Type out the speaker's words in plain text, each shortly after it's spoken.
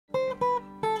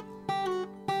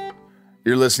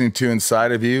You're listening to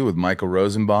Inside of You with Michael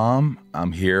Rosenbaum.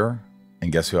 I'm here,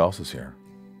 and guess who else is here?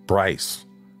 Bryce.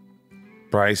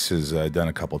 Bryce has done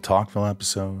a couple of Talkville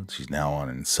episodes. She's now on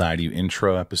an Inside You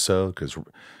intro episode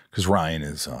because Ryan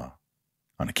is on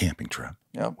a camping trip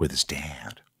with his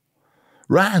dad.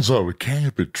 Ryan's on a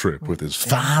camping trip with his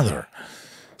father.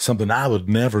 Something I would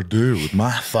never do with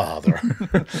my father.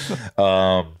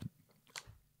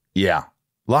 Yeah,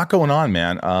 a lot going on,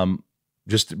 man.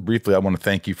 Just briefly, I want to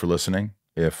thank you for listening.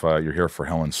 If you're here for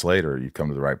Helen Slater, you've come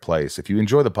to the right place. If you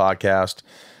enjoy the podcast,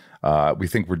 we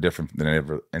think we're different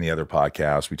than any other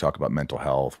podcast. We talk about mental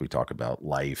health. We talk about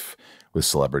life with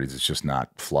celebrities. It's just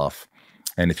not fluff.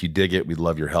 And if you dig it, we'd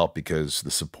love your help because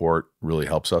the support really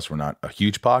helps us. We're not a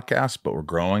huge podcast, but we're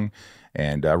growing.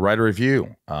 And write a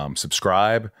review,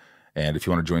 subscribe. And if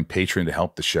you want to join Patreon to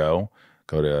help the show,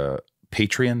 go to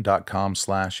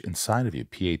patreon.com/insideofyou,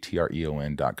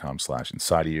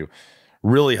 patreon.com/insideofyou.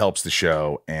 Really helps the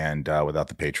show. And without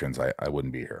the patrons, I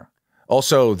wouldn't be here.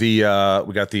 Also, we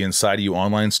got the Inside of You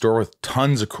online store with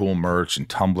tons of cool merch and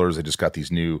tumblers. I just got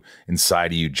these new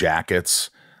Inside of You jackets,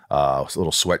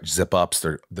 little sweat zip-ups.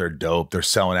 They're dope. They're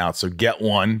selling out, so get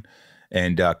one.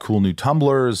 And cool new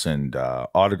tumblers and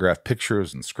autographed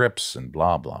pictures and scripts and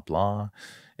blah, blah, blah.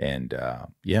 And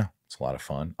yeah, it's a lot of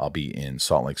fun. I'll be in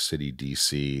Salt Lake City,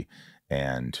 D.C.,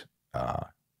 and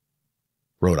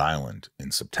Rhode Island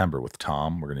in September with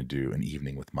Tom. We're going to do an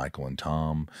evening with Michael and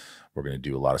Tom. We're going to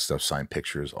do a lot of stuff, sign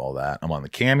pictures, all that. I'm on the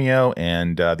Cameo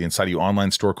and the Inside of You online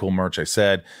store, cool merch. I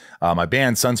said, my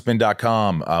band,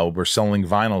 sunspin.com, we're selling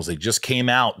vinyls. They just came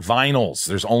out, vinyls.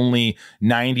 There's only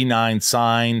 99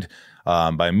 signed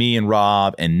by me and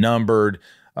Rob and numbered.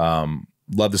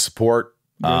 Love the support.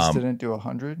 You guys didn't do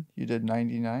 100? You did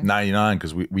 99? 99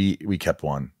 because we kept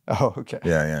one. Oh, okay.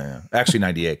 Yeah. Actually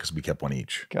 98 because we kept one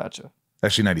each. Gotcha.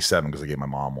 Actually 97 because I gave my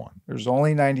mom one. There's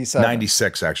only 97.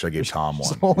 96 actually, I gave Tom one.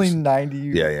 There's only 90.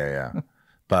 Yeah.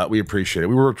 But we appreciate it.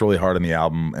 We worked really hard on the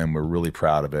album and we're really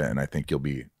proud of it. And I think you'll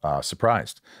be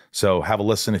surprised. So have a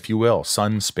listen if you will.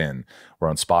 Sunspin. We're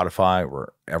on Spotify. We're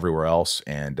everywhere else.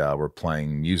 And we're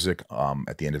playing music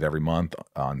at the end of every month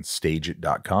on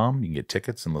stageit.com. You can get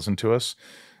tickets and listen to us.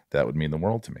 That would mean the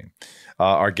world to me.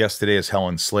 Our guest today is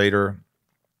Helen Slater.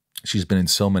 She's been in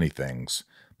so many things,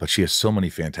 but she has so many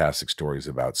fantastic stories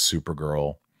about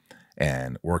Supergirl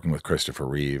and working with Christopher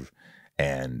Reeve.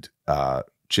 And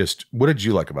just what did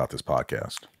you like about this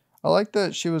podcast? I like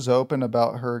that she was open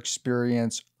about her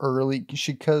experience early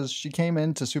because she came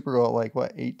into Supergirl at like,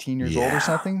 what, 18 years old or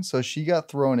something? So she got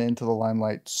thrown into the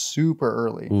limelight super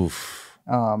early. Oof.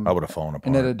 I would have fallen apart.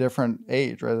 And at a different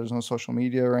age, right? There's no social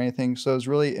media or anything. So it was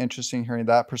really interesting hearing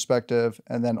that perspective.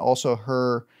 And then also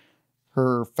her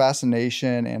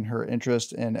fascination and her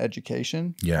interest in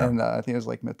education. Yeah. And I think it was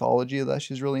like mythology that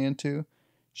she's really into.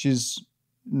 She's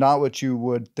not what you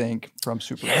would think from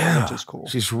Supergirl, which is cool.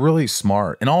 She's really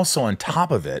smart. And also on top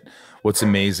of it, what's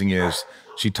amazing is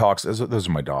she talks, those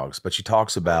are my dogs, but she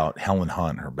talks about Helen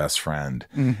Hunt, her best friend.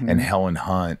 Mm-hmm. And Helen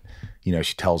Hunt, you know,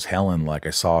 she tells Helen, like,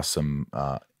 I saw some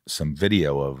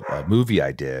video of a movie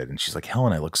I did. And she's like,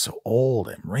 Helen, I look so old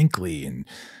and wrinkly. And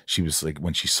she was like,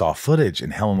 when she saw footage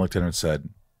and Helen looked at her and said,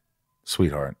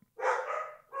 sweetheart,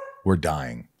 we're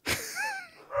dying.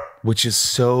 Which is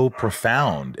so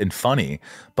profound and funny,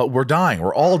 but we're dying.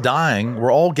 We're all dying.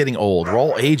 We're all getting old. We're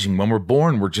all aging. When we're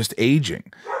born, we're just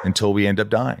aging until we end up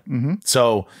dying. Mm-hmm.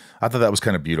 So I thought that was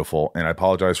kind of beautiful. And I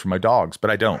apologize for my dogs, but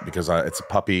I don't because it's a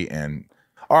puppy. And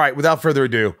all right, without further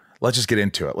ado, let's just get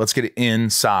into it. Let's get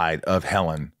inside of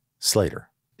Helen Slater.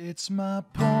 It's my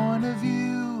point of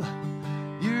view.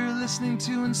 You're listening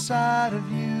to Inside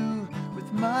of You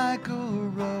with Michael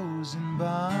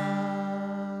Rosenbaum.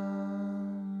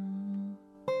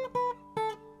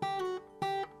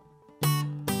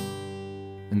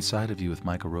 Inside of You with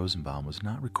Michael Rosenbaum was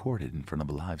not recorded in front of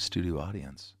a live studio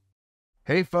audience.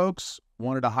 Hey folks,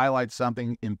 wanted to highlight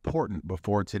something important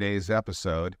before today's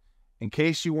episode. In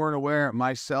case you weren't aware,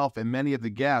 myself and many of the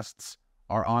guests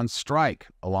are on strike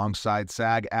alongside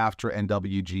SAG-AFTRA and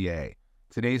WGA.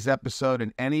 Today's episode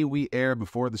and any we air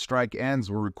before the strike ends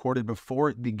were recorded before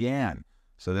it began.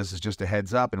 So this is just a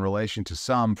heads up in relation to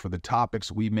some for the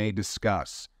topics we may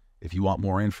discuss. If you want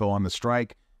more info on the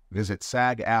strike, visit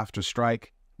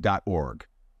sagaftrastrike.org.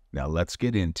 Now let's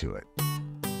get into it.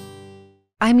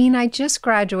 I mean, I just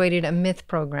graduated a myth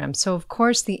program, so of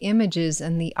course the images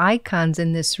and the icons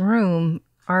in this room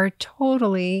are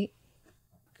totally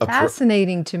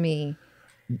fascinating to me.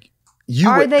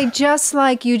 Are they just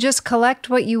like you just collect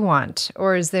what you want,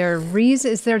 or is there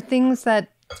reason? Is there things that?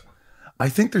 I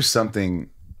think there's something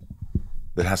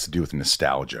that has to do with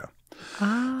nostalgia.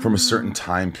 from a certain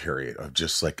time period of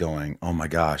just like going, oh my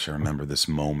gosh, I remember this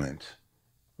moment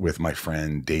with my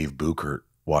friend Dave Buchert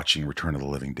watching Return of the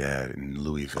Living Dead in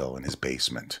Louisville in his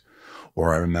basement.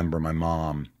 Or I remember my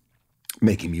mom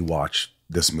making me watch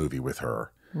this movie with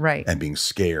her. Right. And being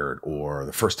scared, or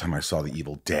the first time I saw The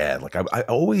Evil Dead. Like I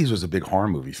always was a big horror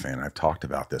movie fan. I've talked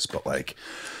about this, but like,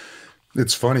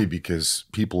 it's funny because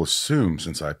people assume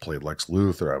since I played Lex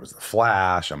Luthor, I was the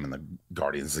Flash, I'm in the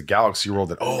Guardians of the Galaxy world,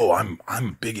 that, oh,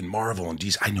 I'm big in Marvel and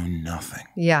DC. I know nothing.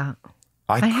 Yeah.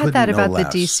 I had that about the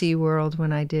DC world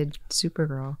when I did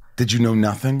Supergirl. Did you know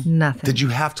nothing? Nothing. Did you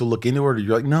have to look into it, or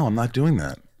you're like, no, I'm not doing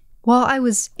that? Well, I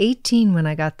was 18 when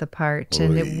I got the part,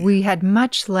 and we had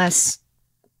much less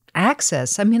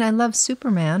access. I mean, I love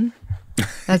Superman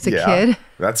as a kid.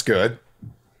 That's good.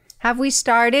 Have we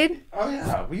started? Oh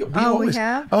yeah, we always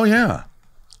have. Oh yeah,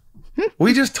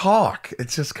 we just talk.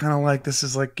 It's just kind of like, this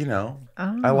is like, you know,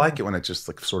 I like it when it's just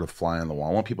like sort of fly on the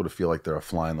wall. I want people to feel like they're a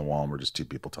fly on the wall and we're just two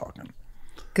people talking.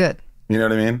 Good. You know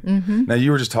what I mean? Mm-hmm. Now,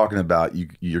 you were just talking about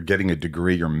you're getting a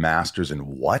degree, your master's in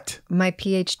what? My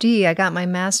PhD. I got my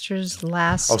master's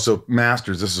last. Oh, so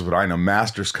master's, this is what I know.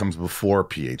 Master's comes before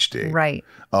PhD. Right.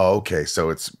 Oh, okay. So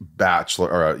it's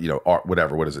bachelor or, you know,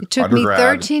 whatever. What is it? It took me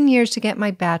 13 years to get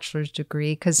my bachelor's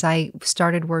degree because I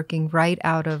started working right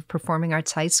out of Performing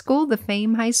Arts High School, the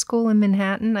Fame High School in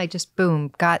Manhattan. I just,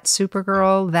 boom, got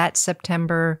Supergirl that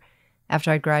September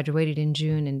after I graduated in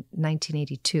June in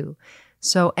 1982.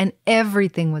 So, and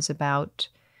everything was about,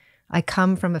 I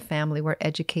come from a family where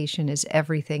education is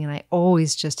everything. And I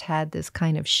always just had this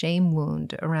kind of shame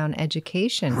wound around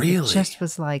education. Really? It just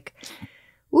was like,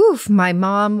 oof. My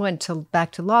mom went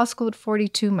back to law school at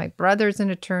 42. My brother's an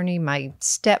attorney. My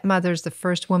stepmother's the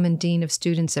first woman dean of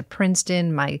students at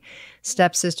Princeton. My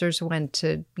stepsisters went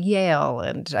to Yale.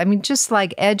 And I mean, just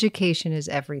like education is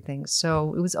everything.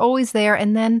 So it was always there.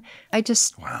 And then I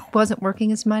just wasn't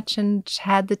working as much and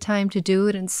had the time to do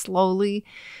it, and slowly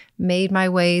made my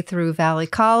way through Valley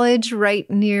College right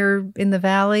near in the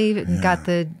Valley and got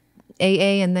the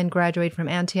AA, and then graduated from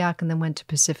Antioch, and then went to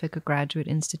Pacifica Graduate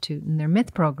Institute in their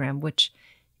Myth program, which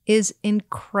is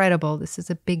incredible. This is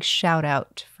a big shout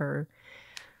out for,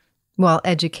 well,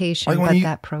 education, but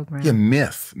that program.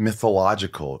 Yeah,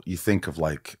 mythological. You think of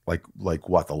like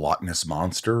what, the Loch Ness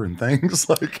Monster and things?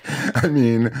 Like, I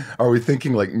mean, are we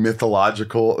thinking like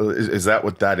mythological? Is that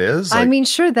what that is? Like, I mean,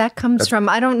 sure, that comes from,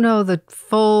 I don't know the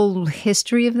full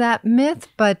history of that myth,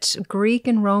 but Greek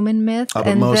and Roman myth,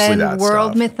 and then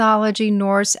world mythology,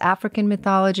 Norse, African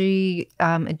mythology,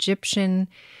 Egyptian.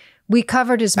 We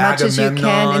covered as much as you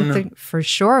can. For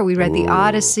sure. We read the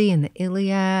Odyssey and the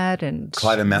Iliad and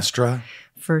Clytemnestra.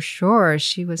 For sure.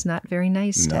 She was not very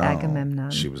nice to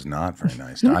Agamemnon. She was not very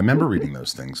nice. I remember reading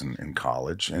those things in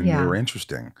college, and they were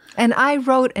interesting. And I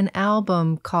wrote an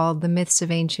album called The Myths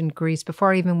of Ancient Greece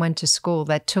before I even went to school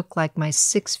that took like my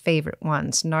 6 favorite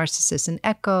ones, Narcissus and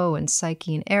Echo and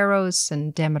Psyche and Eros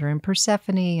and Demeter and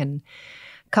Persephone and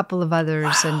couple of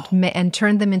others, and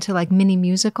turned them into like mini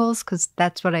musicals, because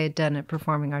that's what I had done at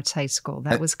Performing Arts High School.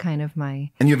 That was kind of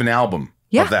my... And you have an album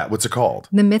of that. What's it called?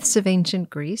 The Myths of Ancient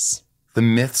Greece. The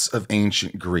Myths of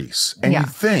Ancient Greece. And you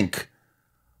think,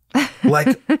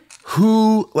 like,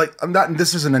 who, like, I'm not,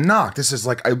 this isn't a knock. This is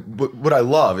like, what I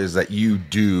love is that you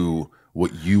do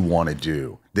what you want to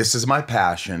do. This is my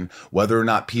passion. Whether or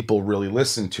not people really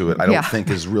listen to it, I don't think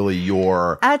is really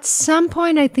your... At some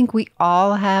point, I think we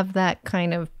all have that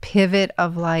kind of pivot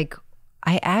of like,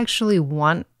 I actually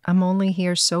want, I'm only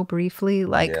here so briefly.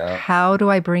 Like, how do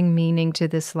I bring meaning to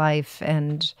this life?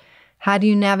 And how do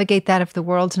you navigate that if the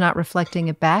world's not reflecting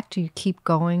it back? Do you keep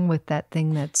going with that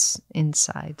thing that's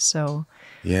inside? So...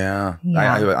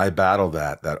 I battle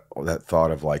that thought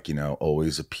of like, you know,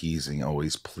 always appeasing,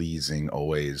 always pleasing,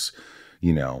 always,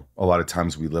 you know, a lot of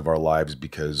times we live our lives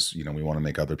because, you know, we want to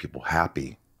make other people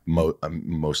happy.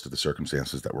 Most of the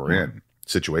circumstances that we're in,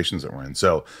 situations that we're in.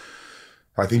 So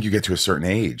I think you get to a certain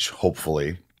age,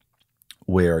 hopefully,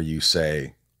 where you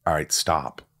say, all right,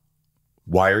 stop.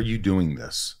 Why are you doing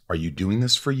this? Are you doing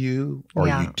this for you? Or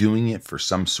are you doing it for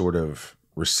some sort of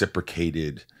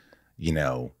reciprocated, you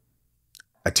know,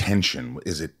 attention?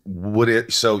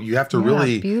 So you have to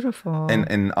really beautiful.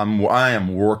 And I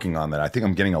am working on that. I think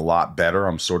I'm getting a lot better.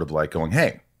 I'm sort of like going,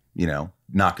 hey, you know,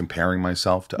 not comparing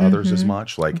myself to others as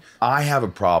much. Like, I have not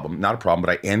a problem, but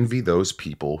I envy those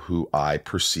people who I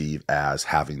perceive as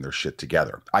having their shit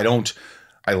together. I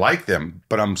like them,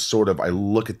 but I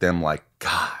look at them like,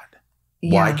 God,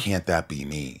 why can't that be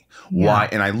me? Why?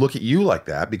 And I look at you like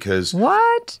that because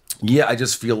I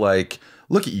just feel like,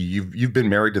 look at you. You've been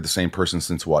married to the same person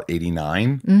since what,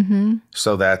 89? Mm-hmm.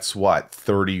 So that's what,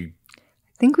 30? I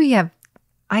think we have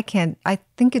I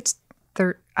think it's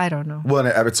I don't know. Well,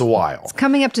 it's a while. It's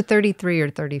coming up to 33 or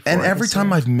 34. And every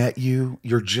time I've met you,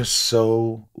 you're just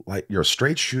so like, you're a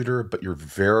straight shooter, but you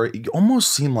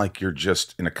almost seem like you're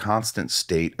just in a constant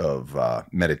state of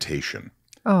meditation.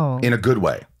 Oh. In a good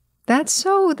way.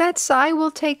 I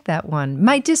will take that one.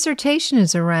 My dissertation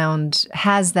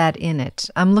has that in it.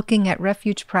 I'm looking at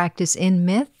refuge practice in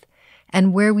myth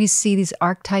and where we see these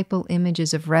archetypal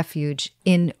images of refuge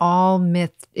in all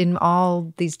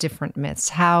these different myths,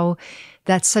 how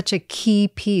that's such a key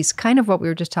piece, kind of what we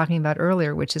were just talking about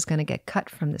earlier, which is going to get cut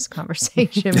from this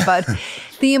conversation, but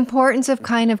the importance of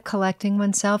kind of collecting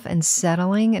oneself and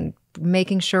settling and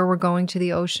making sure we're going to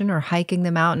the ocean or hiking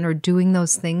the mountain or doing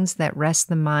those things that rest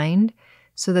the mind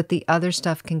so that the other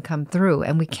stuff can come through.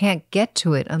 And we can't get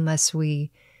to it unless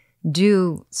we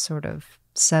do sort of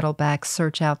settle back,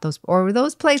 search out those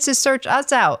places search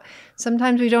us out.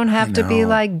 Sometimes we don't have to be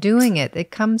like doing it.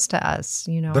 It comes to us,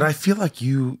 you know. But I feel like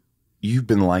you've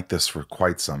been like this for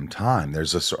quite some time.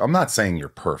 I'm not saying you're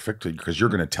perfect because you're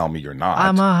going to tell me you're not.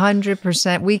 I'm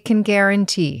 100%. We can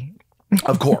guarantee.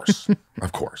 Of course.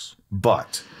 Of course.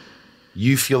 But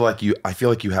I feel like you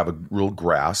have a real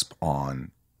grasp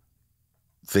on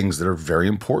things that are very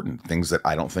important, things that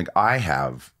I don't think I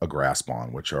have a grasp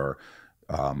on, which are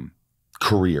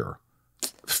career,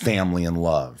 family and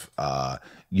love,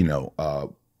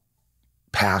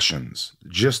 passions,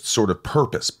 just sort of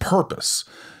purpose.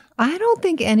 I don't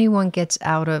think anyone gets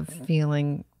out of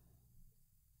feeling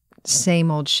same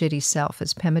old shitty self,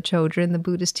 as Pema Chodron, the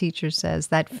Buddhist teacher, says,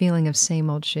 that feeling of same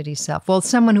old shitty self. Well,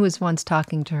 someone who was once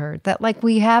talking to her, that like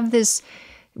we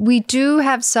do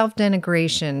have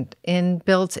self-denigration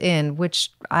built in,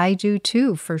 which I do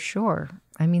too, for sure.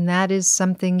 I mean, that is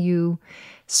something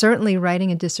certainly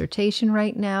writing a dissertation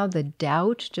right now, the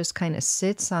doubt just kind of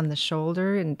sits on the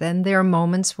shoulder. And then there are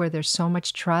moments where there's so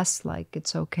much trust, like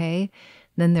it's okay.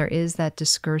 Then there is that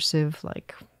discursive,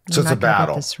 like, so it's a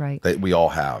battle right. that we all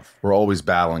have. We're always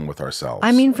battling with ourselves.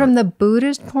 I mean, from the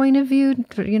Buddhist point of view,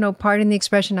 pardon the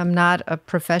expression, I'm not a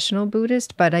professional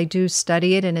Buddhist, but I do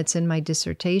study it and it's in my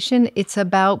dissertation. It's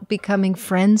about becoming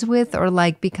friends with or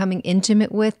like becoming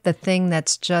intimate with the thing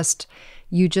that's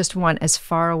you just want as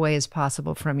far away as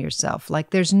possible from yourself. Like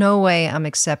there's no way I'm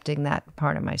accepting that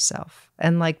part of myself.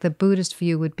 And like the Buddhist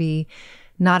view would be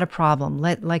not a problem.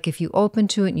 Like if you open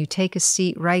to it and you take a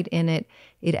seat right in it,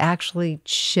 it actually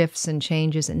shifts and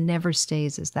changes and never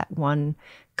stays as that one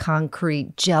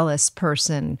concrete, jealous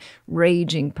person,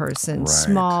 raging person, right.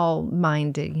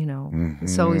 Small-minded,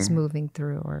 It's always moving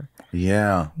through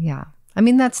Yeah. Yeah. I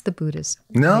mean, that's the Buddhist.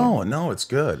 No, it's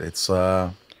good. It's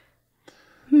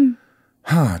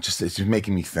it's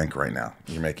making me think right now.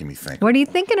 You're making me think. What are you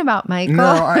thinking about, Michael? No,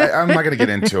 I'm not going to get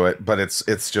into it, but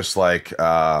it's just like,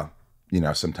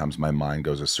 sometimes my mind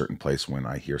goes a certain place when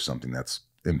I hear something that's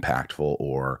impactful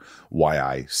or why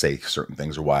I say certain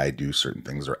things or why I do certain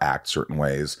things or act certain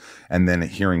ways. And then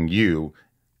hearing you,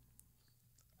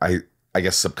 I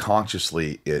guess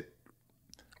subconsciously it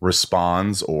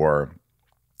responds or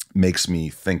makes me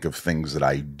think of things that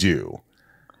I do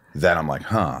that I'm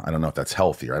like, I don't know if that's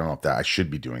healthy, or I don't know if that I should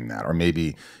be doing that, or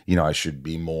maybe, I should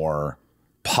be more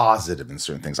positive in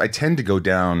certain things. I tend to go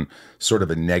down sort of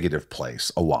a negative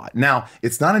place a lot. Now,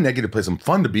 it's not a negative place. I'm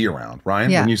fun to be around, Ryan,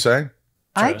 yeah. Wouldn't you say?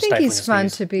 I think he's fun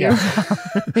to be around.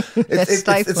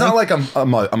 It's not like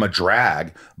I'm a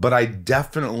drag, but I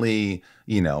definitely,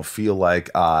 feel like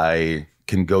I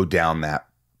can go down that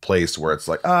place where it's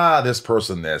like, this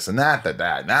person, this and that,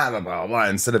 blah, blah, blah,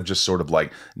 instead of just sort of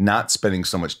like not spending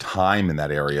so much time in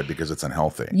that area because it's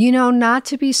unhealthy. Not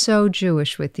to be so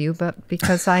Jewish with you, but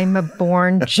because I'm a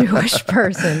born Jewish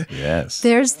person. Yes.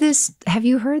 There's this, have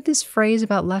you heard this phrase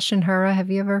about Lashon Hara? Have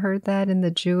you ever heard that in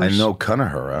the Jewish? I know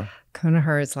Kanahara.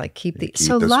 Kanahara is like keep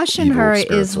Lashon Hara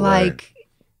is like,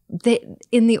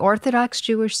 in the Orthodox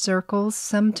Jewish circles,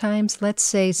 sometimes, let's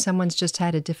say someone's just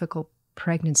had a difficult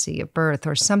pregnancy, a birth,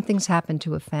 or something's happened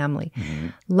to a family. Mm-hmm.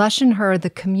 Lashon Hara, the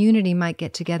community might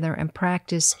get together and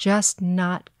practice just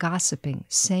not gossiping,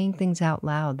 saying things out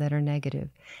loud that are negative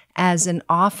as an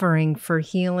offering for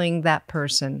healing that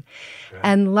person. Okay.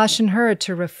 And Lashon Hara,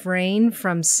 to refrain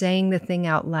from saying the thing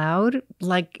out loud,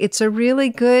 like it's a really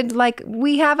good, like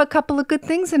we have a couple of good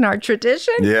things in our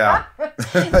tradition. Yeah.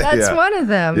 That's one of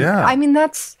them. Yeah. I mean,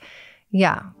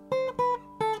 yeah.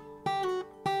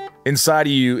 Inside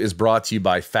of You is brought to you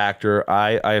by Factor.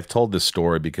 I have told this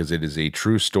story because it is a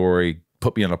true story.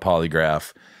 Put me on a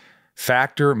polygraph.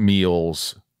 Factor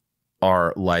meals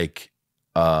are like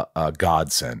a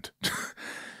godsend.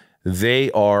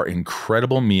 They are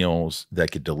incredible meals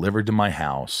that get delivered to my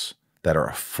house that are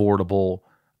affordable.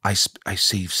 I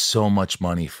save so much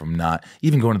money from not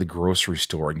even going to the grocery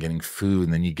store and getting food,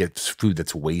 and then you get food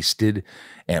that's wasted,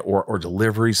 or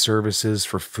delivery services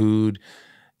for food.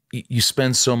 You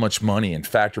spend so much money, and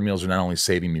Factor meals are not only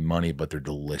saving me money, but they're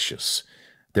delicious.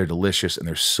 They're delicious, and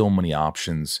there's so many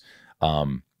options.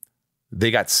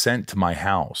 They got sent to my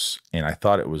house, and I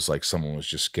thought it was like someone was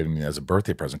just giving me as a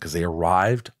birthday present because they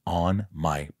arrived on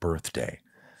my birthday.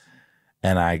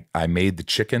 And I made the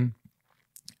chicken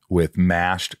with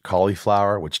mashed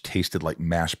cauliflower, which tasted like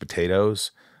mashed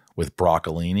potatoes, with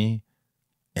broccolini.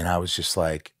 And I was just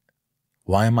like,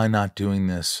 why am I not doing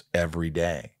this every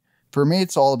day? For me,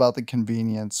 it's all about the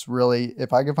convenience. Really,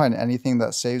 if I can find anything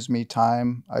that saves me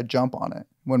time, I jump on it.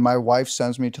 When my wife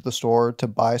sends me to the store to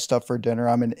buy stuff for dinner,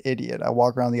 I'm an idiot. I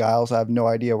walk around the aisles. I have no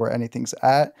idea where anything's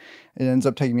at. It ends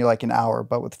up taking me like an hour.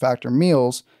 But with Factor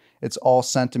meals, it's all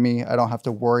sent to me. I don't have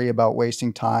to worry about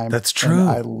wasting time. That's true.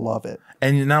 I love it.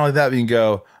 And not only that, we can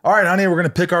go, all right, honey, we're going to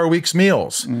pick our week's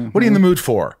meals. Mm-hmm. What are you in the mood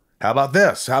for? How about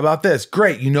this? How about this?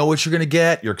 Great. You know what you're going to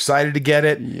get. You're excited to get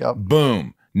it. Yep.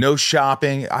 Boom. No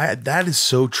shopping. That is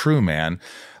so true, man.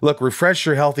 Look, refresh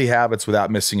your healthy habits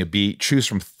without missing a beat. Choose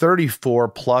from 34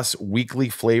 plus weekly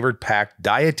flavored packed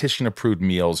dietitian approved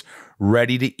meals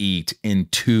ready to eat in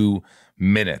 2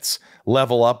 minutes.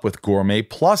 Level up with Gourmet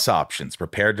Plus options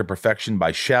prepared to perfection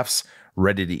by chefs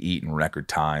ready to eat in record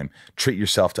time. Treat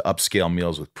yourself to upscale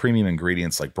meals with premium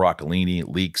ingredients like broccolini,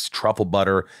 leeks, truffle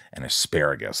butter, and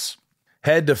asparagus.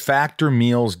 Head to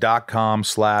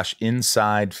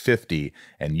factormeals.com/inside50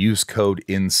 and use code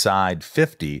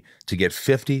inside50 to get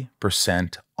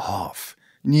 50% off.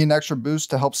 Need an extra boost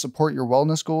to help support your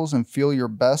wellness goals and feel your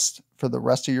best for the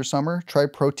rest of your summer? Try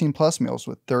Protein Plus meals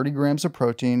with 30 grams of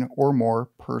protein or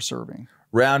more per serving.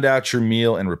 Round out your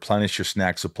meal and replenish your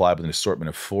snack supply with an assortment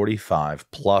of 45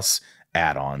 plus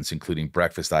add-ons, including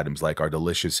breakfast items like our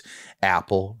delicious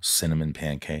apple cinnamon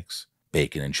pancakes,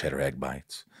 bacon and cheddar egg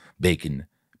bites, bacon,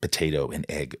 potato, and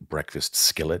egg breakfast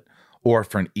skillet. Or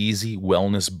for an easy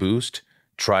wellness boost,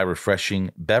 try refreshing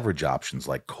beverage options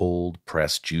like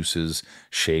cold-pressed juices,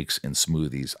 shakes, and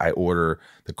smoothies. I order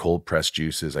the cold-pressed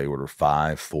juices. I order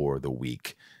 5 for the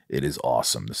week. It is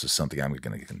awesome. This is something I'm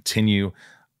going to continue,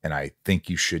 and I think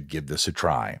you should give this a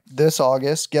try. This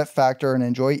August, get Factor and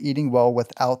enjoy eating well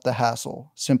without the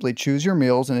hassle. Simply choose your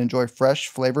meals and enjoy fresh,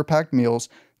 flavor-packed meals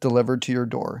delivered to your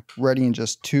door. Ready in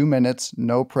just 2 minutes,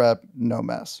 no prep, no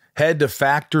mess. Head to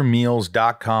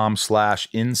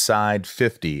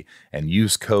factormeals.com/inside50 and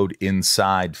use code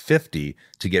inside50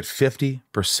 to get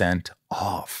 50%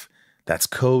 off. That's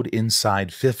code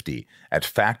inside50 at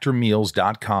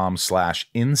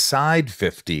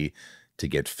factormeals.com/inside50 to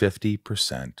get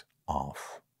 50%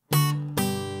 off.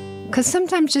 Because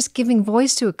sometimes just giving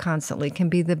voice to it constantly can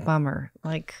be the bummer.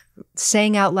 Like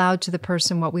saying out loud to the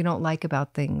person what we don't like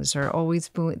about things, or always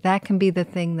that can be the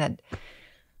thing that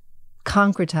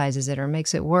concretizes it or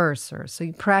makes it worse. Or so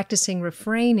you're practicing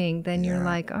refraining, then you're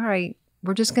like, all right,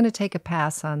 we're just going to take a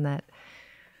pass on that.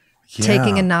 Yeah.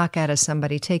 Taking a knock out of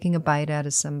somebody, taking a bite out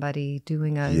of somebody,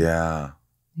 doing a it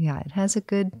has a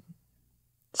good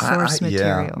source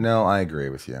material. Yeah, no, I agree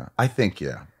with you. I think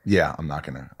I'm not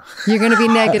gonna. You're gonna be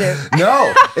negative.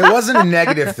 No, it wasn't a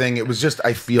negative thing. It was just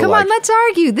I feel. Come on, let's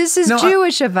argue. This is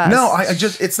Jewish of us. No, I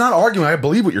just it's not arguing. I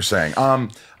believe what you're saying.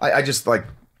 I just like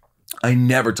I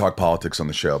never talk politics on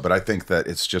the show, but I think that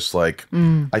it's just like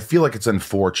I feel like it's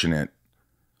unfortunate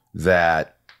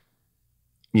that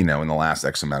in the last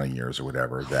X amount of years or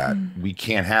whatever, that we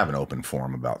can't have an open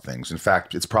forum about things. In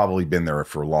fact, it's probably been there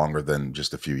for longer than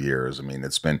just a few years. I mean,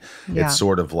 it's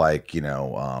sort of like,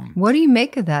 what do you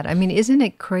make of that? I mean, isn't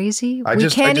it crazy? We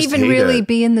can't even really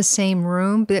be in the same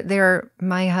room. But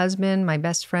my husband, my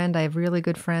best friend, I have really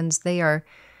good friends. There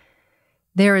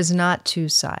is not two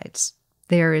sides.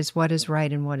 There is what is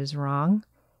right and what is wrong.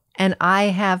 And I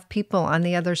have people on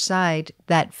the other side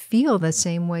that feel the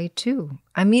same way too.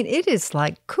 I mean, it is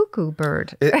like cuckoo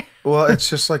bird. Well, it's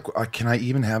just like, can I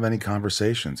even have any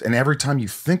conversations? And every time you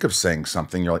think of saying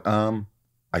something, you're like, I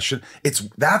should.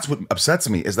 That's what upsets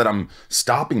me, is that I'm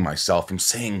stopping myself from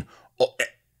saying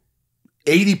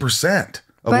 80%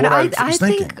 of what I was thinking. I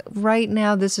think right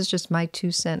now, this is just my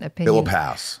 2-cent opinion. It will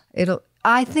pass.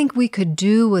 I think we could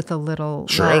do with a little,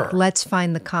 sure. Let's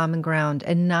find the common ground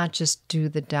and not just do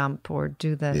the dump or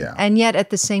do the... Yeah. And yet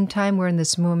at the same time, we're in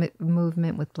this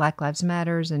movement with Black Lives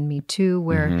Matters and Me Too,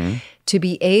 where to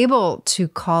be able to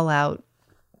call out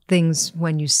things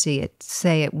when you see it,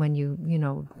 say it when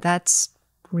that's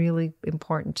really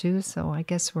important too. So I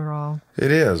guess we're all...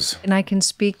 It is. And I can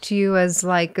speak to you as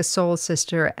like a soul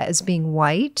sister, as being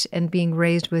white and being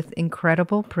raised with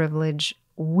incredible privilege.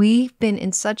 We've been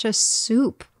in such a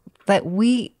soup that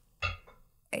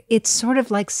it's sort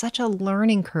of like such a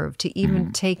learning curve to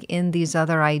even take in these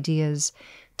other ideas,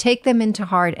 take them into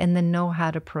heart, and then know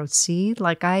how to proceed.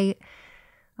 Like I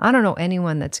don't know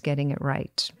anyone that's getting it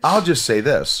right. I'll just say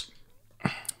this.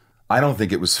 I don't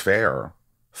think it was fair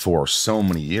for so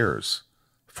many years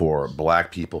for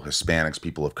Black people, Hispanics,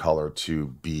 people of color to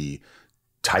be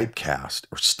typecast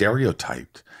or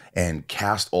stereotyped and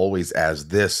cast always as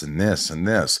this and this and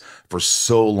this for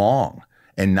so long,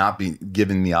 and not be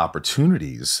given the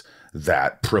opportunities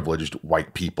that privileged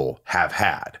white people have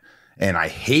had. And I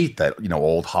hate that,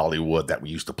 old Hollywood, that we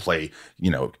used to play,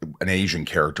 an Asian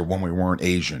character when we weren't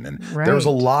Asian. And there's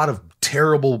a lot of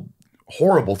terrible,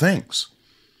 horrible things.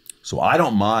 So I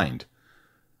don't mind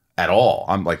at all.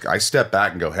 I'm like, I step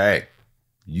back and go, hey,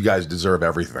 you guys deserve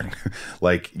everything.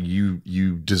 Like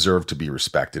you deserve to be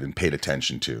respected and paid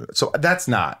attention to. So I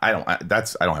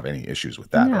don't have any issues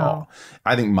with that at all.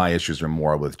 I think my issues are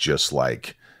more with just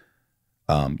like,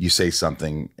 you say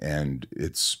something and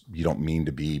you don't mean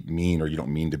to be mean, or you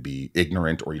don't mean to be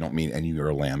ignorant, or you don't mean, and you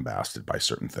are lambasted by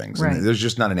certain things. Right. And there's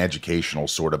just not an educational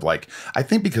sort of like, I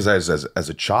think because as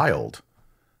a child,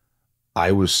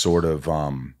 I was sort of,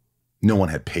 no one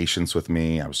had patience with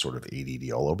me. I was sort of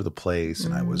ADD all over the place,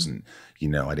 and I wasn't,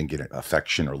 I didn't get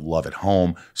affection or love at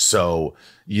home. So,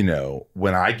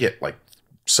 when I get like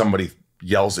somebody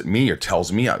yells at me or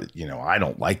tells me, I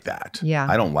don't like that. Yeah.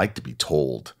 I don't like to be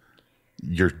told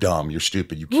you're dumb, you're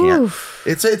stupid, you can't. Oof.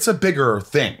 It's a bigger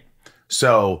thing.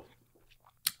 So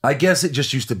I guess it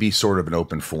just used to be sort of an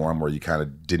open forum where you kind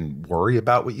of didn't worry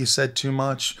about what you said too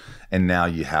much. And now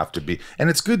you have to be, and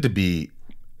it's good to be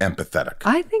empathetic.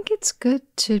 I think it's good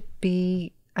to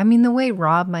be, the way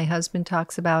Rob, my husband,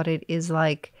 talks about it is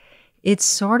like, it's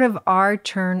sort of our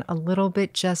turn a little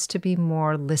bit just to be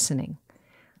more listening.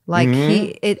 Like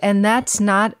and that's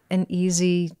not an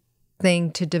easy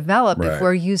thing to develop if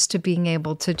we're used to being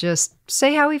able to just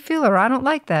say how we feel, or I don't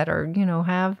like that, or,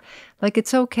 have, like,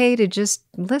 it's okay to just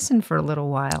listen for a little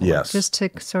while. Yes. Just to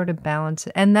sort of balance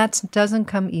it. And that doesn't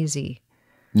come easy.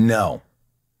 No,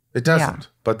 it doesn't. Yeah.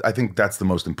 But I think that's the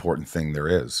most important thing there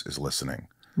is listening.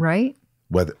 Right.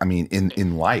 Whether,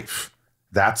 in life,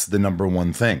 that's the number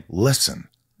one thing. Listen.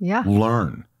 Yeah.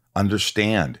 Learn.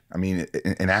 Understand. In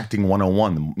acting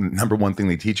 101, the number one thing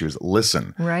they teach you is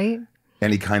listen. Right.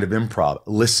 Any kind of improv,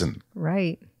 listen.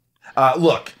 Right.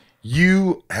 Look,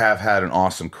 you have had an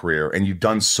awesome career, and you've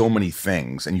done so many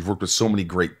things, and you've worked with so many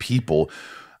great people.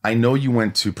 I know you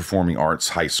went to performing arts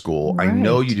high school. Right. I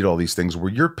know you did all these things.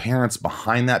 Were your parents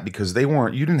behind that? Because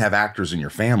you didn't have actors in your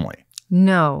family.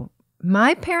 No.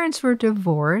 My parents were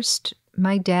divorced.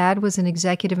 My dad was an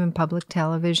executive in public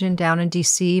television down in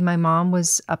D.C. My mom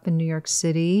was up in New York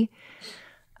City.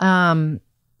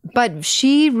 But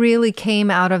she really came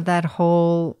out of that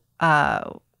whole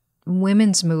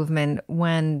women's movement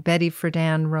when Betty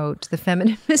Friedan wrote The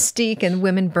Feminine Mystique, and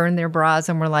women burned their bras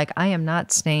and were like, I am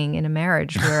not staying in a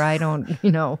marriage where I don't,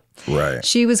 Right.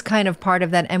 She was kind of part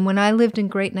of that. And when I lived in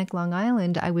Great Neck, Long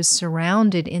Island, I was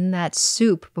surrounded in that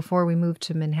soup before we moved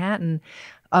to Manhattan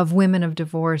of women of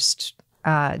divorced.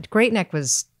 Great Neck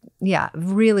was,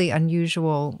 really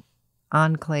unusual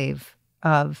enclave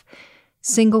of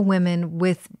single women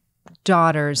with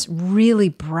daughters, really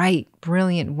bright,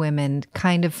 brilliant women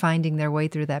kind of finding their way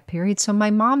through that period. So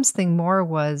my mom's thing more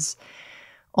was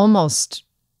almost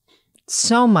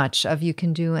so much of you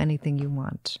can do anything you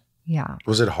want. Yeah.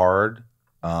 Was it hard?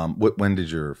 When did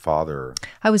your father?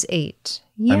 I was 8.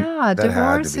 Yeah,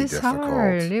 divorce is difficult.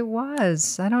 Hard. It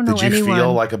was. I don't know anyone. Did you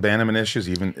feel like abandonment issues,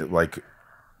 even like?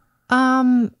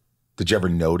 Did you ever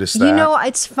notice that?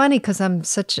 It's funny because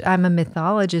I'm a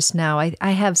mythologist now.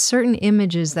 I have certain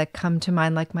images that come to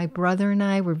mind. Like my brother and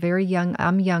I were very young.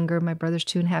 I'm younger. My brother's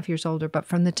 2.5 years older. But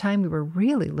from the time we were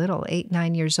really little, 8,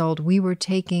 9 years old, we were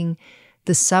taking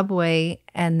the subway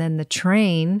and then the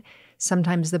train,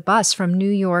 sometimes the bus from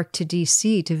New York to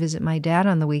D.C. to visit my dad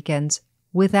on the weekends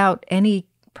without any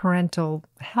parental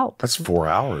help. That's 4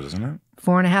 hours, isn't it?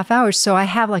 4.5 hours. So I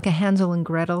have like a Hansel and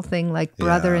Gretel thing, like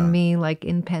Brother and Me, like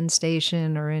in Penn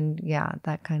Station or in,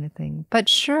 that kind of thing. But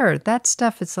sure, that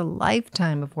stuff is a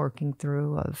lifetime of working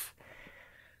through of,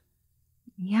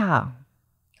 I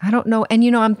don't know. And,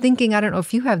 I'm thinking, I don't know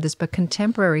if you have this, but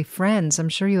contemporary friends, I'm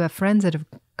sure you have friends that have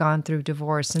gone through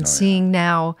divorce and seeing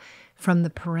now from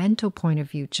the parental point of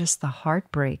view, just the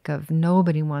heartbreak of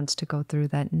nobody wants to go through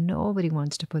that. Nobody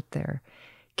wants to put their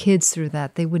kids through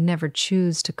that. They would never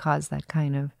choose to cause that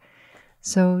kind of.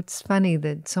 So it's funny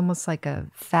that it's almost like a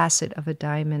facet of a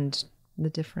diamond, the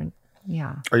different,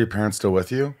 Are your parents still with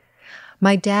you?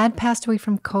 My dad passed away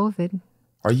from COVID.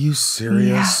 Are you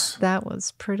serious? Yeah, that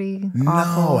was pretty No,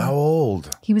 awful. how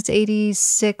old? He was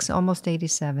 86, almost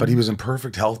 87. But he was in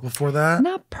perfect health before that?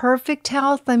 Not perfect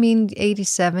health. I mean,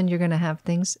 87, you're going to have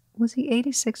things. Was he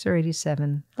 86 or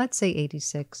 87? Let's say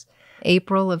 86.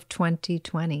 April of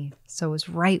 2020. So it was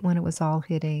right when it was all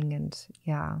hitting. And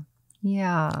yeah.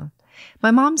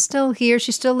 My mom's still here.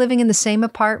 She's still living in the same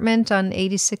apartment on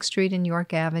 86th Street and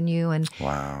York Avenue. And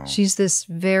wow. She's this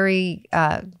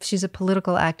she's a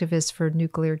political activist for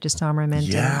nuclear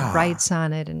disarmament and writes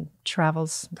on it and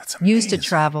travels, used to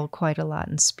travel quite a lot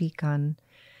and speak on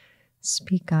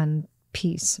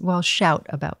peace. Well, shout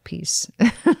about peace,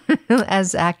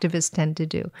 as activists tend to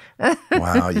do.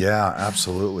 Wow. Yeah,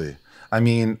 absolutely. I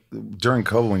mean, during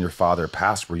COVID, when your father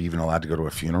passed, were you even allowed to go to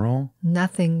a funeral?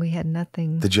 Nothing. We had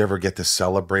nothing. Did you ever get to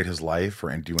celebrate his life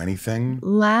or do anything?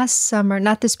 Last summer,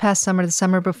 not this past summer, the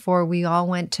summer before, we all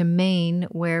went to Maine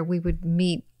where we would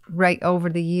meet right over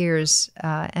the years.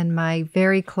 And my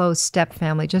very close step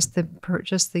family, just the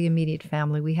immediate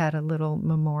family, we had a little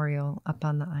memorial up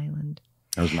on the island.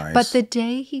 That was nice. But the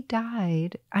day he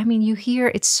died, I mean,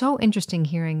 it's so interesting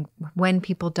hearing when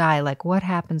people die, like what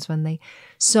happens when they.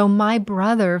 So my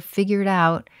brother figured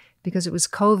out, because it was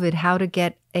COVID, how to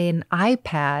get an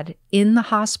iPad in the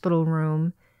hospital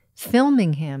room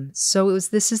filming him. So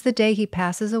this is the day he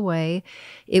passes away.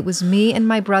 It was me and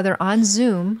my brother on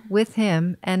Zoom with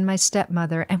him and my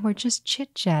stepmother, and we're just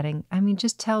chit-chatting. I mean,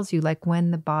 just tells you like when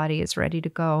the body is ready to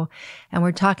go. And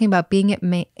we're talking about being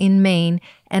in Maine,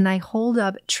 and I hold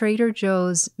up Trader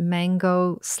Joe's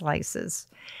mango slices.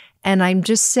 And I'm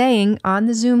just saying on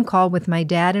the Zoom call with my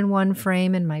dad in one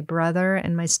frame and my brother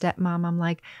and my stepmom, I'm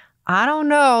like, I don't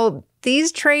know.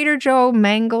 These Trader Joe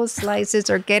mango slices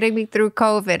are getting me through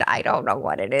COVID. I don't know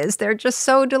what it is. They're just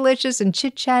so delicious, and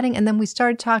chit-chatting. And then we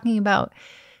started talking about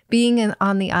being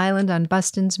on the island on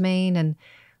Bustins, Maine, and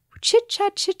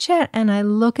chit-chat. And I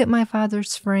look at my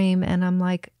father's frame and I'm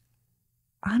like,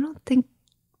 I don't think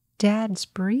Dad's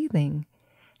breathing.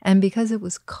 And because it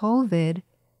was COVID,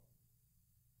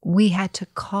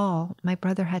 my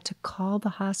brother had to call the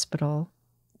hospital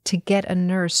to get a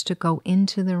nurse to go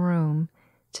into the room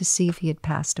to see if he had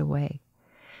passed away.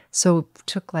 So it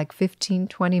took like 15,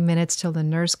 20 minutes till the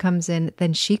nurse comes in.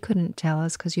 Then she couldn't tell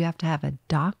us because you have to have a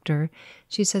doctor.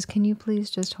 She says, can you please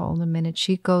just hold a minute?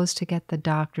 She goes to get the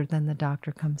doctor. Then the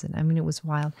doctor comes in. I mean, it was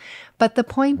wild. But the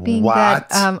point being that,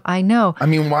 I know. I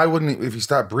mean, why wouldn't he, if he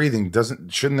stopped breathing,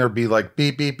 shouldn't there be like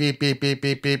beep, beep, beep, beep, beep,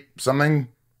 beep, beep, something?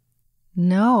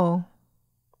 No.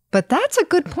 But that's a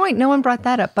good point. No one brought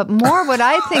that up. But more what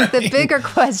I think the bigger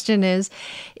question is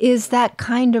that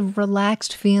kind of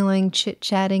relaxed feeling,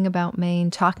 chit-chatting about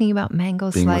Maine, talking about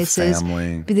mango being slices. With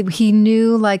family, he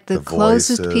knew like the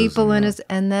closest people and, in his,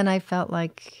 and then I felt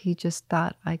like he just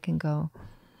thought I can go.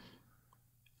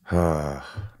 Yeah.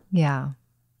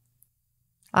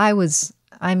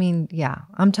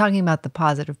 I'm talking about the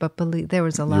positive, but there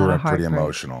was a lot of heartbreak. You were pretty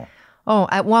emotional. Oh,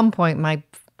 at one point,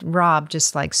 Rob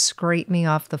just like scraped me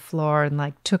off the floor and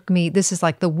like took me, this is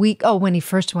like the week, when he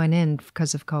first went in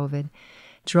because of COVID,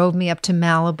 drove me up to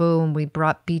Malibu and we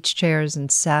brought beach chairs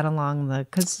and sat along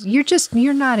because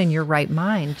you're not in your right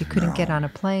mind. You couldn't get on a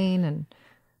plane, and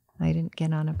I didn't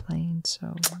get on a plane.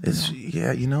 So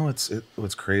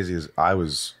what's crazy is I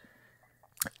was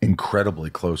incredibly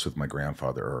close with my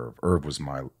grandfather, Irv. Irv was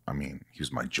he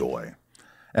was my joy.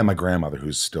 And my grandmother,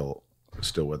 who's still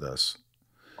with us.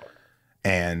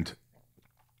 And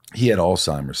he had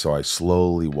Alzheimer's, so I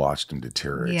slowly watched him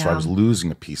deteriorate. Yeah. So I was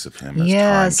losing a piece of him as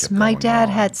time kept my going dad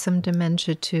on. had some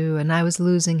dementia too, and I was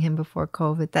losing him before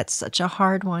COVID. That's such a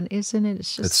hard one, isn't it?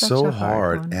 It's just such a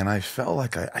hard one. And I felt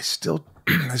like I still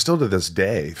to this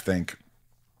day think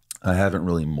I haven't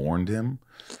really mourned him.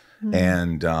 Mm.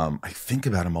 And I think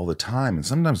about him all the time. And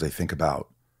sometimes I think about,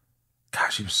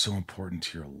 gosh, he was so important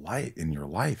to in your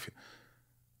life.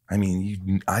 I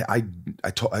mean, I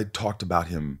talked about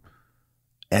him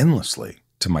endlessly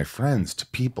to my friends, to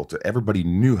people, to everybody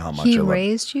knew how much he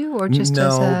raised you, or just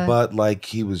but like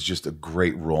he was just a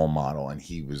great role model, and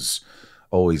he was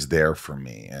always there for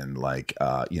me. And like,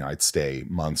 I'd stay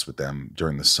months with them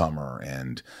during the summer,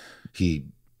 and he,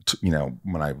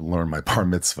 when I learned my bar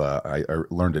mitzvah, I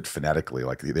learned it phonetically.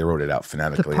 Like they wrote it out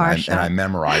phonetically, and I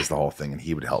memorized the whole thing, and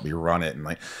he would help me run it. And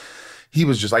like, he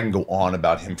was just, I can go on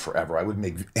about him forever. I would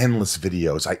make endless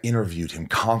videos. I interviewed him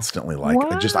constantly. Like, wow.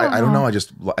 I don't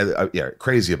know.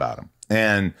 Crazy about him.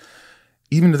 And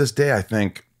even to this day, I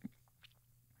think,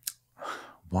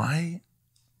 why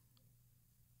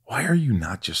are you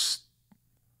not just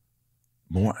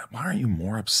why aren't you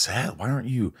more upset? Why aren't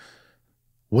you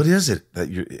What is it that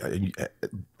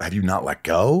have you not let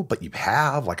go? But you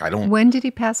have. Like, I don't. When did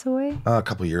he pass away? A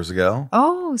couple of years ago.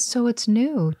 Oh, so it's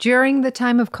new. During the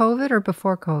time of COVID or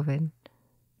before COVID?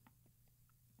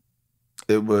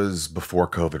 It was before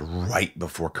COVID, right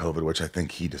before COVID, which I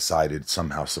think he decided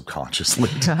somehow subconsciously.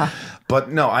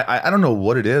 But no, I don't know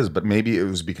what it is, but maybe it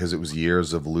was because it was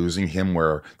years of losing him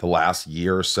where the last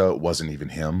year or so, it wasn't even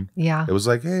him. Yeah. It was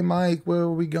like, hey, Mike, where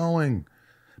are we going?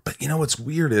 But you know what's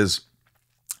weird is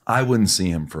I wouldn't see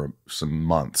him for some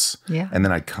months. Yeah. And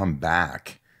then I'd come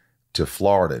back to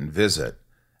Florida and visit.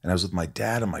 And I was with my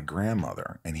dad and my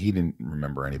grandmother, and he didn't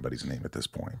remember anybody's name at this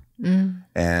point.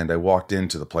 And I walked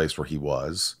into the place where he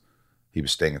was. He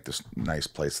was staying at this nice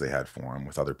place they had for him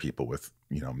with other people with,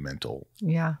 mental,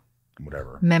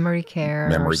 whatever. Memory care.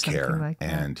 Memory or something care. Like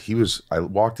that. And I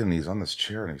walked in, and he's on this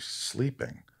chair, and he's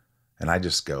sleeping. And I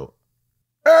just go,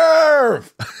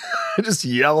 Irv! I just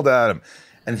yelled at him.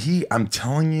 And I'm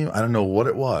telling you, I don't know what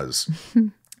it was,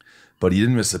 but he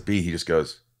didn't miss a beat. He just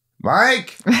goes,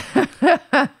 Mike!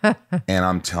 And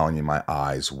I'm telling you, my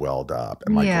eyes welled up.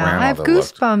 And my grandmother I have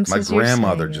goosebumps. My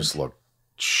grandmother just looked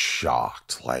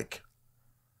shocked. Like,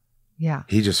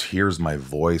 he just hears my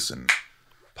voice and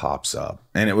pops up.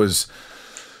 And it was,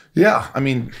 I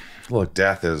mean, look,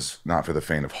 death is not for the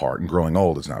faint of heart, and growing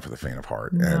old is not for the faint of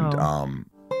heart. No. And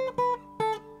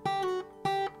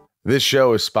this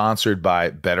show is sponsored by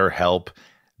BetterHelp.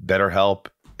 BetterHelp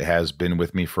has been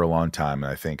with me for a long time,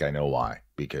 and I think I know why.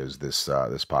 Because this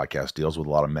podcast deals with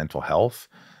a lot of mental health,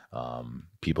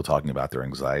 people talking about their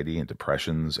anxiety and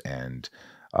depressions, and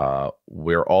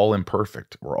we're all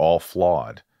imperfect. We're all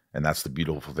flawed, and that's the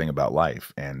beautiful thing about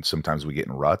life. And sometimes we get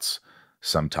in ruts.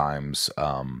 Sometimes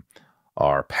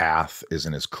our path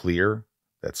isn't as clear.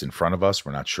 That's in front of us.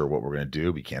 We're not sure what we're going to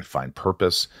do. We can't find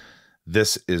purpose.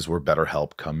 This is where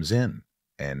BetterHelp comes in.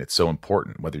 And it's so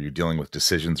important, whether you're dealing with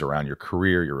decisions around your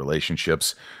career, your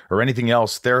relationships, or anything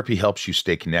else. Therapy helps you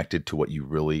stay connected to what you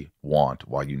really want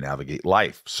while you navigate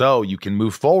life, so you can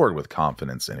move forward with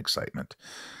confidence and excitement.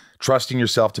 Trusting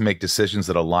yourself to make decisions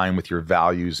that align with your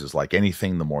values is like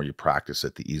anything. The more you practice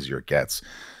it, the easier it gets.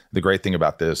 The great thing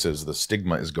about this is the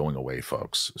stigma is going away,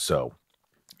 folks. So,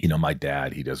 my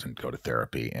dad, he doesn't go to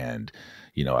therapy. And,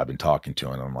 I've been talking to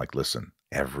him, and I'm like, listen,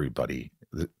 everybody,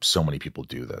 so many people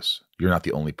do this. You're not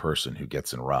the only person who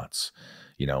gets in ruts.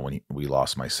 When we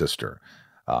lost my sister,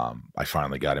 I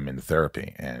finally got him into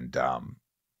therapy, and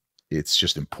it's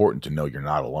just important to know you're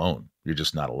not alone. You're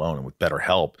just not alone. And with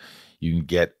BetterHelp, you can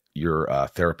get your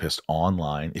therapist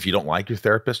online. If you don't like your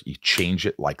therapist, you change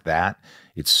it like that.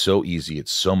 It's so easy.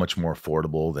 It's so much more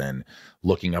affordable than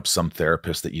looking up some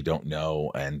therapist that you don't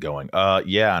know and going,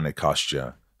 and it costs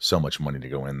you so much money to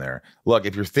go in there. Look,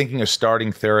 if you're thinking of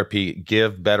starting therapy,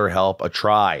 give BetterHelp a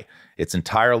try. It's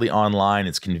entirely online.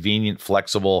 It's convenient,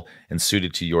 flexible, and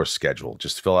suited to your schedule.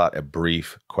 Just fill out a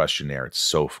brief questionnaire. It's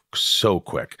so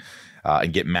quick.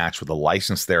 And get matched with a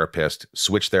licensed therapist.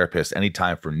 Switch therapists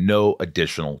anytime for no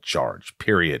additional charge,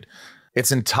 period.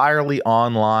 It's entirely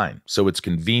online, so it's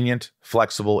convenient,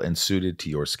 flexible, and suited to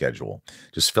your schedule.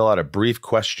 Just fill out a brief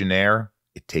questionnaire.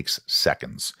 It takes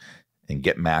seconds. And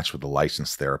get matched with a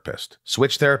licensed therapist.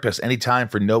 Switch therapists anytime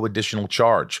for no additional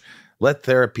charge. Let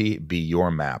therapy be your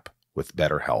map with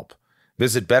BetterHelp.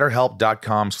 Visit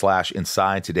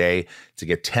BetterHelp.com/inside today to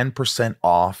get 10%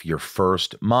 off your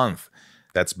first month.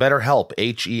 That's BetterHelp,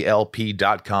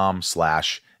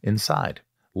 HELP.com/inside.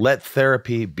 Let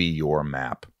therapy be your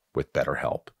map with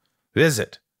BetterHelp.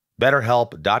 Visit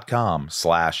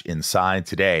BetterHelp.com/inside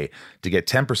today to get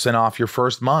 10% off your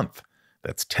first month.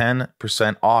 That's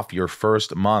 10% off your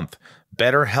first month.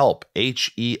 BetterHelp,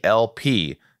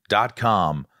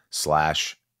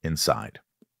 HELP.com/inside.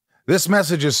 This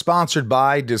message is sponsored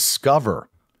by Discover.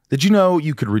 Did you know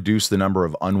you could reduce the number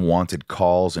of unwanted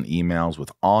calls and emails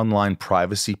with online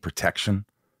privacy protection?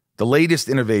 The latest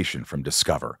innovation from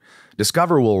Discover.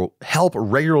 Discover will help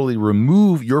regularly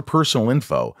remove your personal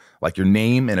info, like your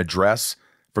name and address,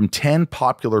 from 10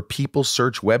 popular people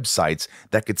search websites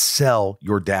that could sell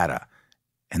your data.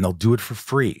 And they'll do it for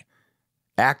free.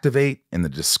 Activate in the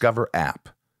Discover app.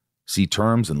 See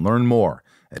terms and learn more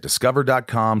at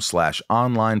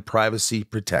discover.com/online privacy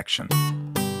protection.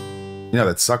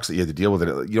 That sucks that you had to deal with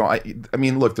it. I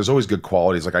mean, look, there's always good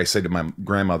qualities. Like I said to my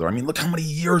grandmother, I mean, look how many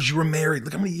years you were married.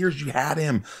 Look how many years you had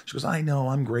him. She goes, I know,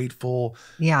 I'm grateful.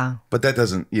 Yeah. But that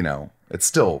doesn't, it's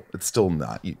still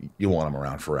not, you want them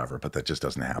around forever, but that just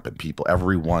doesn't happen.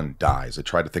 Everyone dies. I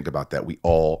try to think about that. We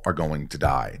all are going to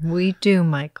die. We do,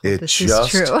 Michael. This is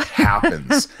true.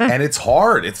 Happens. And it's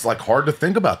hard. It's like hard to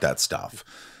think about that stuff.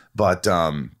 But,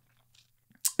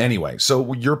 Anyway,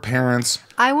 so your parents...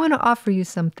 I want to offer you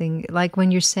something, like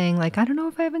when you're saying, like, I don't know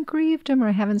if I haven't grieved him or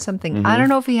I haven't something. I don't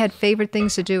know if he had favorite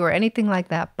things to do or anything like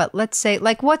that. But let's say,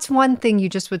 like, what's one thing you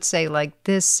just would say, like,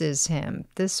 this is him.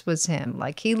 This was him.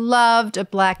 Like, he loved a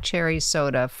black cherry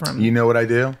soda from... You know what I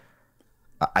do?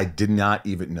 I did not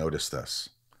even notice this.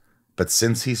 But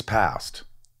since he's passed,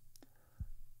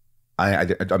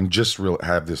 I'm just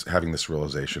having this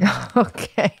realization now.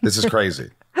 Okay. This is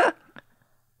crazy.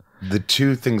 The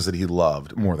two things that he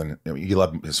loved more than, he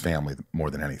loved his family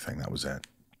more than anything, that was it,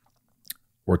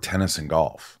 were tennis and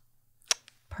golf.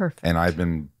 Perfect. And I've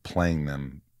been playing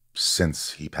them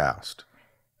since he passed.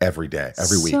 Every day,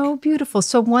 every week. So beautiful.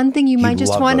 So one thing you might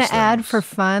just want to add for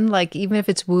fun, like even if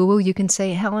it's woo-woo, you can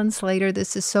say, Helen Slater,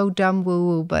 this is so dumb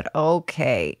woo-woo, but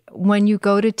okay. When you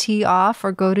go to tee off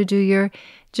or go to do your,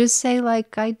 just say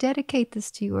like, I dedicate this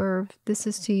to you, or this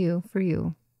is to you, for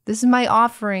you. This is my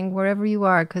offering wherever you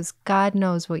are, because God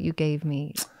knows what you gave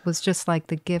me. It was just like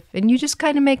the gift. And you just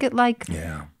kind of make it like,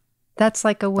 that's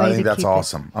like a way to keep it. I think that's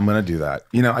awesome. I'm going to do that.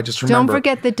 You know, I just remember. Don't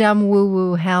forget the dumb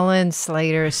woo-woo, Helen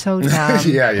Slater, so dumb.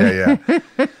 Yeah.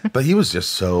 But he was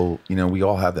just so, you know, we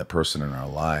all have that person in our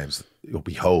lives,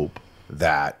 we hope,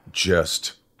 that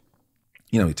just,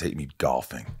 you know, he'd take me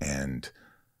golfing, and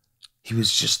he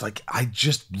was just like, I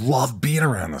just loved being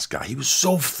around this guy. He was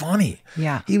so funny.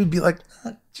 Yeah. He would be like,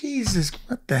 oh, Jesus,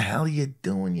 what the hell are you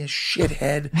doing, you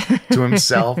shithead, to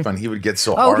himself. And he would get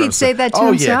so hard. Oh, he'd say that to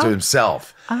himself? Oh, yeah, to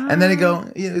himself. And then he'd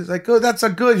go, he's like, oh, that's a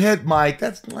good hit, Mike.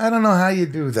 I don't know how you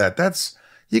do that.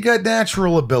 You got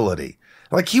natural ability.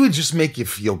 Like, he would just make you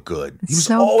feel good. He was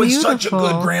always such a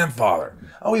good grandfather.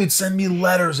 Oh, he'd send me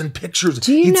letters and pictures.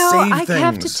 Do you know, I things.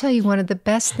 have to tell you, one of the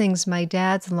best things, my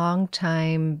dad's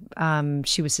longtime,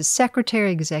 she was his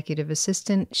secretary, executive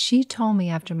assistant. She told me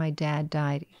after my dad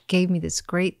died, gave me this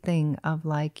great thing of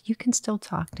like, you can still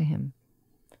talk to him.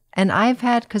 And I've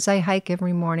had, because I hike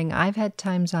every morning, I've had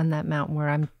times on that mountain where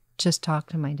I'm just talk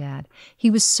to my dad. He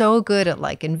was so good at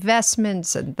like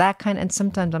investments and that kind of, and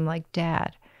sometimes I'm like,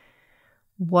 Dad,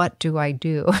 what do I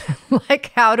do?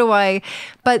 Like, how do I,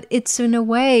 but it's in a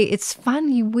way, it's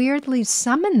fun. You weirdly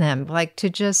summon them, like to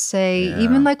just say,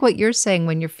 even like what you're saying,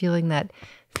 when you're feeling that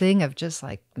thing of just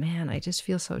like, man, I just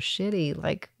feel so shitty.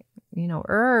 Like, you know,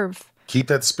 Irv. Keep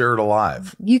that spirit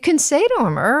alive. You can say to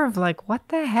him, Irv, like, what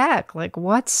the heck? Like,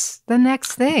 what's the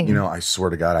next thing? You know, I swear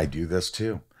to God, I do this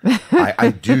too. I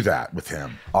do that with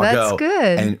him. That's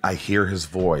good. And I hear his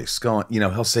voice going, you know,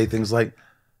 he'll say things like,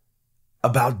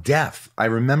 about death. I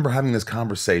remember having this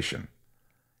conversation.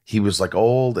 He was like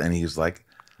old, and he's like,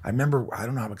 I don't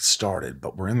know how it started,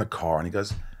 but we're in the car, and he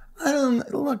goes,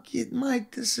 look,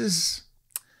 Mike, this is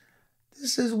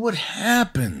what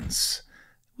happens.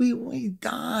 We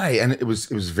die. And it was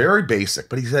very basic,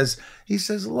 but he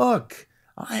says, look,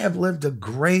 I have lived a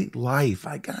great life.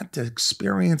 I got to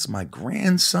experience my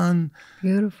grandson.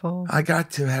 Beautiful. I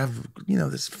got to have, you know,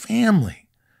 this family.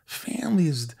 Family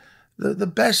is the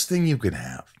best thing you can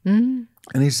have. Mm-hmm.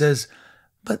 And he says,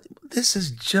 but this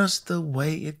is just the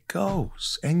way it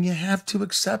goes. And you have to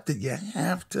accept it. You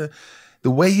have to. The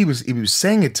way he was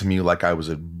saying it to me like I was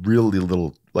a really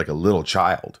little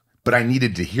child, but I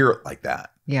needed to hear it like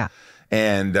that. Yeah.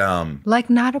 And like,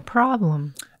 not a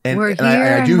problem. And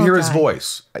I do hear his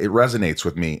voice. It resonates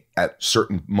with me at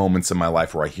certain moments in my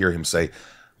life where I hear him say,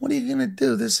 what are you going to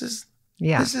do? This is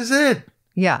it.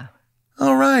 Yeah.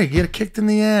 All right, you get kicked in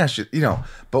the ass, you know,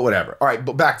 but whatever. All right,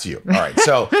 but back to you. All right,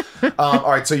 so,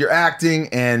 so you're acting,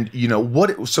 and you know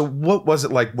what was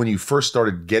it like when you first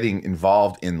started getting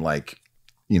involved in like,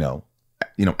 you know,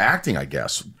 acting? I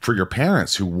guess for your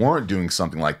parents who weren't doing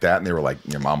something like that, and they were like,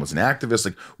 your mom was an activist.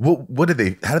 Like,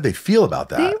 how did they feel about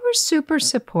that? They were super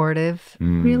supportive,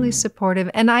 really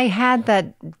supportive, and I had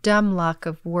that dumb luck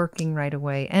of working right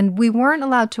away. And we weren't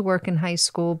allowed to work in high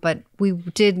school, but we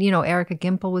did. You know, Erica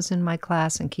Gimple was in my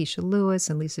class, and Keisha Lewis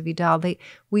and Lisa Vidal.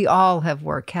 We all have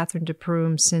worked. Catherine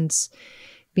DePrume since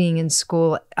being in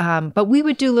school. But we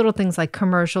would do little things like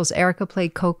commercials. Erica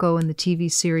played Coco in the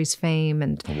TV series Fame.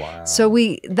 And so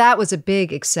that was a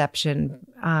big exception.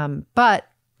 But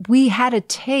we had a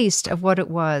taste of what it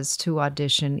was to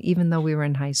audition, even though we were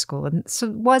in high school. And so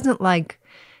it wasn't like,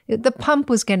 the pump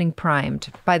was getting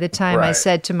primed by the time I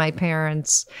said to my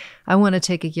parents, I want to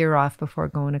take a year off before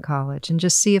going to college and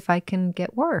just see if I can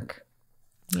get work.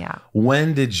 Yeah.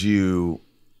 When did you...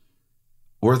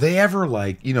 Were they ever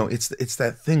like, you know, it's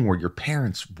that thing where your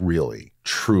parents really,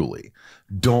 truly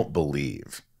don't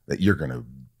believe that you're going to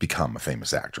become a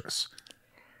famous actress.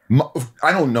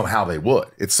 I don't know how they would.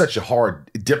 It's such a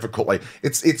hard, difficult, like,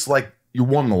 it's like you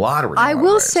won the lottery. I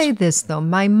will say this though,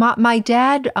 my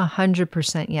dad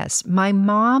 100% yes. My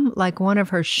mom, like one of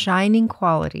her shining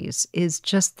qualities is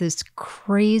just this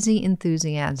crazy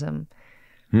enthusiasm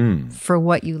for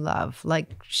what you love. Like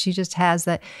she just has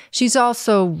that. She's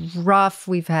also rough.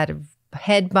 We've had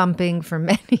head bumping for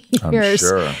many years. I'm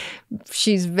sure.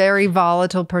 She's very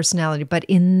volatile personality, but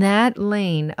in that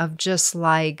lane of just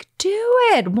like, do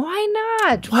it. Why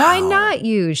not? Wow. Why not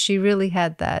you? She really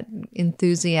had that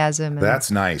enthusiasm. And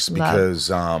that's nice love. Because,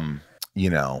 you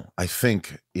know, I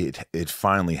think it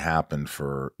finally happened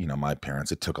for, you know, my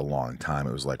parents. It took a long time.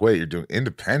 It was like, wait, you're doing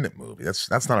independent movie.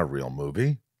 That's not a real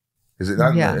movie. Is it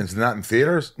not? Yeah. It's not in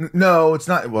theaters? No, it's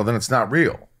not. Well, then it's not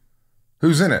real.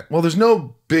 Who's in it? Well, there's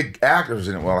no big actors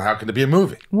in it. Well, how can it be a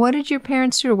movie? What did your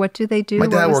parents do? Or what do they do? My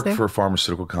dad worked for a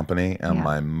pharmaceutical company, and Yeah.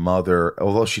 my mother,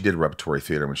 although she did repertory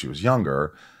theater when she was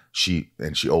younger, she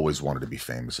always wanted to be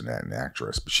famous and an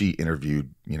actress. But she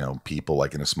interviewed, you know, people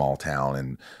like in a small town,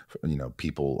 and you know,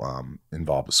 people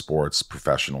involved with sports,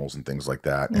 professionals, and things like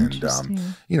that. And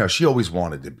you know, she always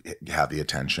wanted to have the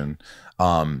attention.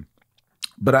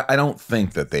 But I don't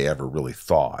think that they ever really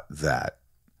thought that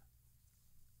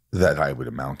I would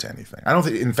amount to anything. I don't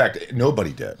think, in fact,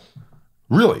 nobody did.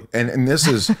 Really. And this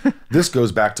is, this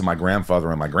goes back to my grandfather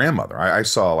and my grandmother. I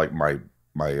saw like my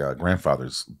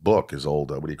grandfather's book, his old,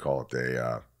 what do you call it?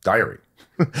 A diary.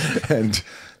 And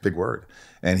big word.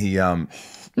 And he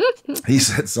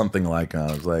said something like,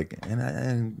 I was like,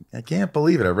 and I can't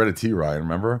believe it. I read it to you, Ryan,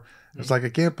 remember? It was like, I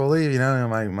can't believe, you know,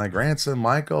 my grandson,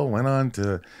 Michael, went on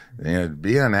to, you know,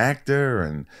 be an actor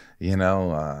and, you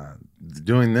know,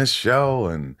 doing this show.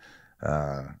 And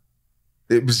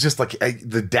it was just like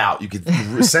the doubt. You could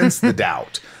sense the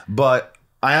doubt. But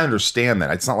I understand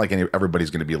that. It's not like everybody's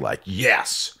going to be like,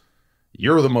 yes,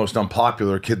 you're the most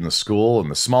unpopular kid in the school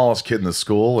and the smallest kid in the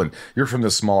school. And you're from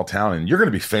this small town and you're going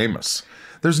to be famous.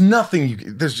 There's nothing,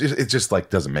 it just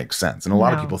like doesn't make sense. And a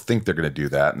lot of people think they're going to do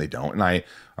that and they don't. And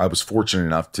I was fortunate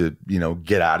enough to, you know,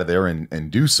 get out of there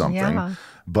and do something. Yeah.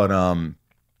 But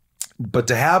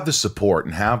to have the support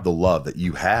and have the love that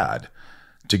you had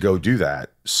to go do that,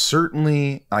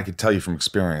 certainly, I could tell you from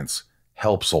experience,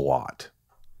 helps a lot.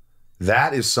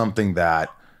 That is something that,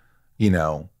 you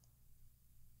know,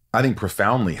 I think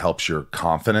profoundly helps your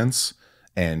confidence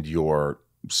and your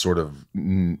sort of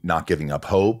not giving up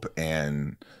hope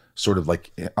and sort of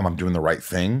like, I'm doing the right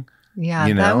thing. Yeah,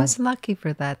 you know? I was lucky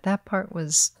for that. That part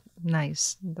was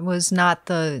nice. That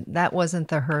wasn't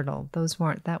the hurdle.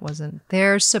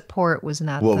 Their support was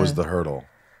not. What was the hurdle?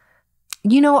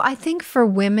 You know, I think for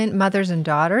women, mothers and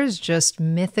daughters, just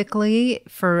mythically,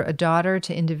 for a daughter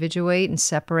to individuate and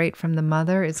separate from the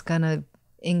mother, it's going to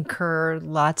incur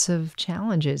lots of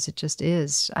challenges. It just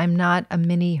is. I'm not a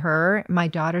mini her. My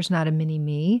daughter's not a mini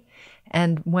me.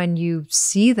 And when you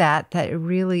see that it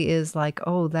really is like,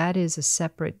 oh, that is a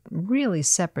separate, really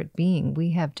separate being.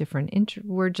 We have different,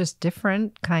 we're just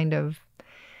different kind of,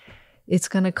 it's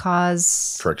going to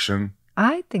cause friction.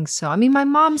 I think so. I mean, my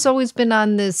mom's always been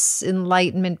on this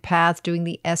enlightenment path, doing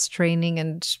the S training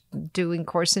and doing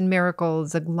Course in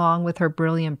Miracles along with her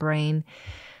brilliant brain.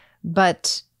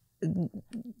 But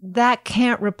that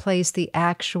can't replace the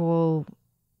actual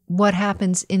what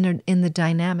happens in the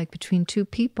dynamic between two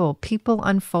people. People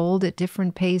unfold at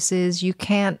different paces. You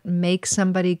can't make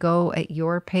somebody go at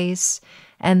your pace.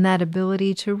 And that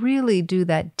ability to really do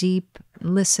that deep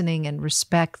listening and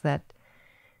respect that,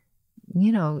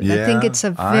 you know, I think it's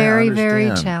a very,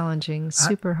 very challenging,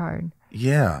 super hard.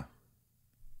 Yeah.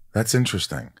 That's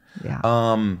interesting. Yeah.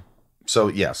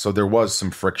 So there was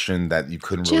some friction that you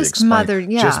couldn't really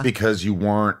explain. Just because you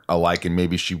weren't alike, and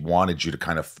maybe she wanted you to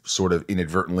kind of sort of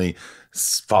inadvertently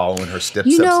follow in her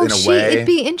steps in a way. It'd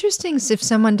be interesting if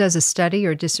someone does a study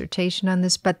or dissertation on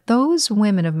this, but those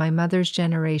women of my mother's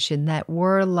generation that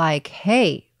were like,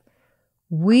 hey,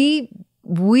 we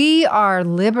are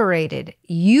liberated.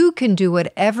 You can do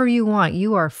whatever you want.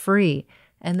 You are free.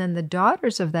 And then the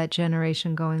daughters of that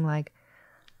generation going like,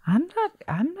 I'm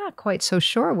not quite so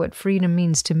sure what freedom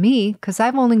means to me, because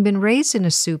I've only been raised in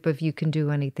a soup of you can do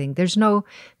anything.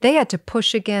 They had to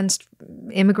push against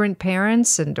immigrant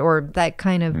parents or that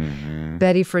kind of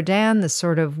Betty Friedan, the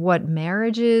sort of what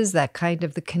marriage is, that kind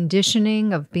of the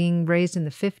conditioning of being raised in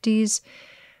the 50s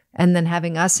and then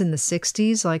having us in the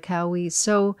 60s,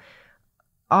 so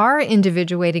our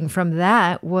individuating from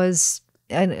that was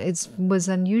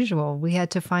unusual. We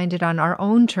had to find it on our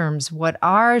own terms, what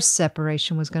our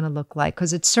separation was going to look like,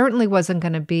 because it certainly wasn't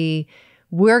going to be,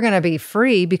 we're going to be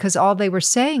free, because all they were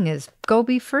saying is, go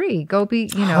be free, go be,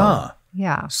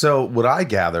 Yeah. So what I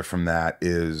gather from that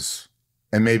is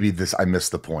and maybe I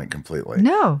missed the point completely.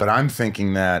 No. But I'm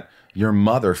thinking that your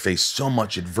mother faced so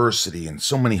much adversity and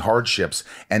so many hardships,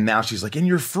 and now she's like, and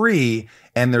you're free.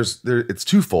 And it's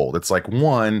twofold. It's like,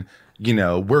 one,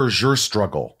 where's your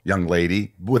struggle, young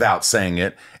lady, without saying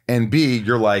it? And B,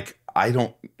 you're like, I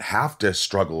don't have to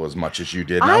struggle as much as you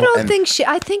did. I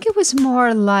think it was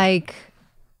more like,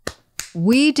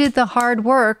 we did the hard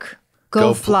work,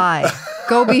 go fly,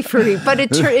 go be free. But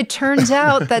it turns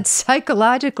out that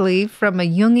psychologically, from a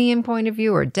Jungian point of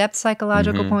view or depth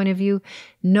psychological point of view,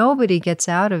 nobody gets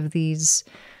out of these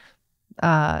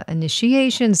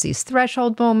initiations, these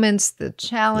threshold moments, the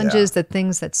challenges, the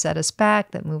things that set us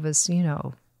back, that move us,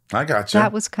 I got you.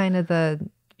 That was kind of the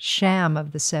sham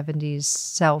of the 70s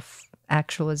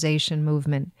self-actualization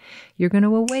movement. You're going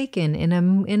to awaken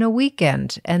in a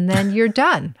weekend, and then you're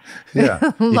done.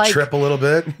 Yeah, you trip a little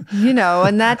bit.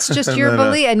 And that's just your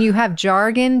belief. And you have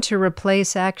jargon to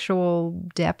replace actual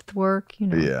depth work,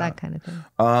 that kind of thing.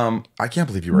 I can't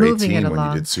believe you were 18 when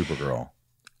you did Supergirl.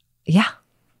 Yeah.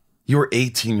 You were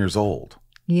 18 years old.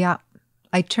 Yeah.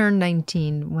 I turned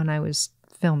 19 when I was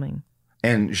filming.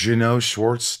 And Jeannot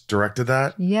Schwartz directed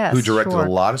that? Yes. Who directed a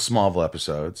lot of Smallville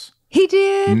episodes. He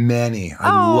did? Many. I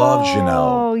love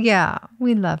Jeannot. Oh, yeah.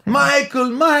 We love him. Michael,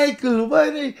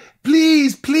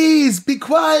 please, be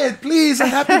quiet, please. I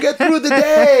have to get through the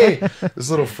day. This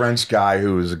little French guy he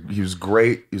was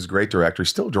great. He was a great director. He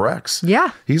still directs.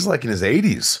 Yeah. He's like in his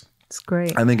 80s. It's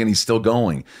great. I think, and he's still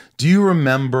going. Do you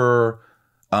remember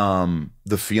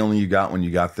the feeling you got when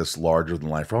you got this larger than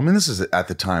life role? I mean, this is at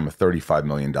the time a $35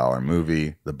 million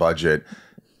movie, the budget.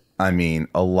 I mean,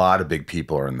 a lot of big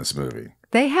people are in this movie.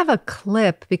 They have a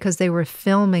clip because they were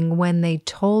filming when they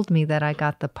told me that I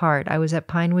got the part. I was at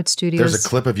Pinewood Studios. There's a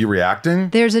clip of you reacting?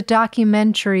 There's a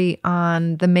documentary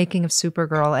on the making of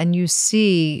Supergirl, and you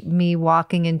see me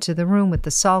walking into the room with the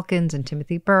Salkins and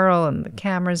Timothy Burrell and the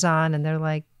cameras on, and they're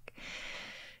like,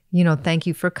 thank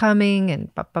you for coming, and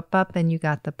and you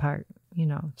got the part,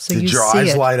 So Did your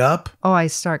eyes light up? Oh, I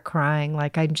start crying.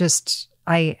 Like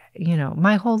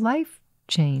my whole life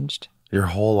changed. Your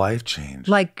whole life changed?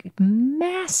 Like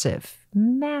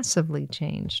massively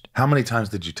changed. How many times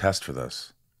did you test for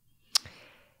this?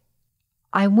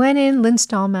 I went in, Lynn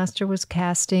Stallmaster was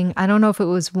casting. I don't know if it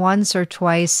was once or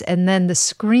twice. And then the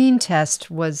screen test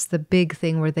was the big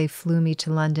thing where they flew me to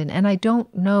London. And I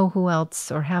don't know who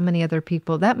else or how many other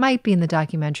people. That might be in the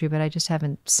documentary, but I just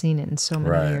haven't seen it in so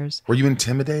many years. Were you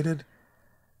intimidated?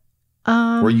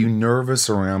 Were you nervous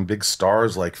around big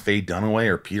stars like Faye Dunaway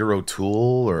or Peter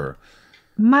O'Toole or...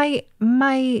 My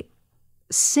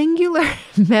singular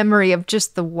memory of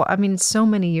just so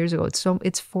many years ago.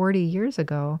 It's 40 years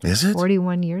ago. Is it?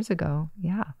 41 years ago.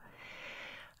 Yeah.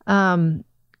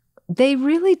 They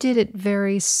really did it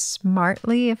very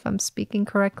smartly, if I'm speaking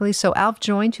correctly. So Alf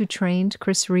Joint, who trained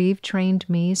Chris Reeve, trained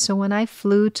me. So when I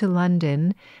flew to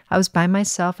London, I was by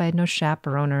myself. I had no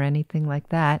chaperone or anything like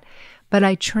that. But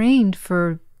I trained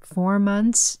for 4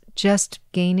 months, just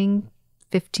gaining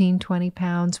 15, 20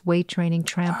 pounds, weight training,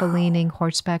 trampolining,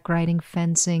 horseback riding,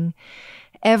 fencing,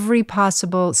 every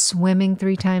possible, swimming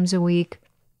 3 times a week.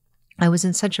 I was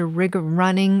in such a rigor,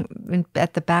 running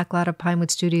at the back lot of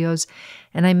Pinewood Studios,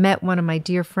 and I met one of my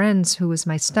dear friends who was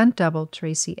my stunt double,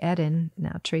 Tracy Eden,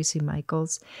 now Tracy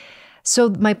Michaels.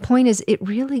 So my point is, it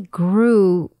really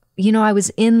grew. I was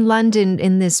in London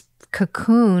in this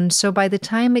cocoon, so by the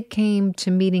time it came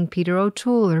to meeting Peter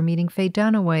O'Toole or meeting Faye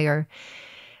Dunaway,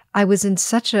 I was in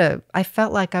I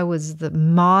felt like I was the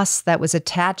moss that was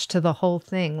attached to the whole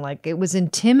thing. Like, it was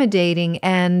intimidating.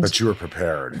 But you were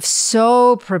prepared.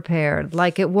 So prepared.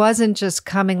 Like, it wasn't just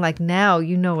coming like now.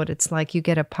 You know what it's like. You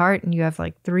get a part and you have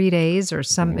like 3 days or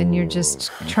something, and you're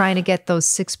just trying to get those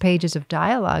 6 pages of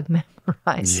dialogue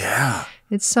memorized. Yeah.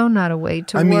 It's so not a way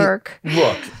to work.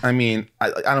 Look, I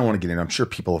don't want to get in. I'm sure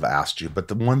people have asked you, but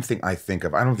the one thing I think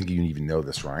of, I don't think you even know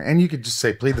this, Ryan. And you could just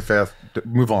say, plead the fifth,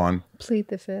 move on. Plead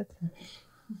the fifth.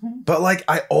 But like,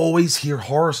 I always hear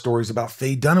horror stories about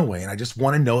Faye Dunaway, and I just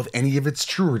want to know if any of it's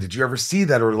true. Or did you ever see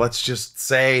that? Or let's just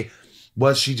say,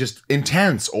 was she just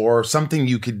intense or something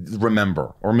you could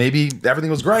remember? Or maybe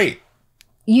everything was great.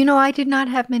 I did not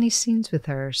have many scenes with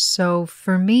her. So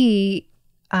for me,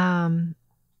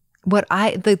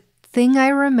 the thing I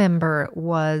remember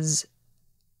was,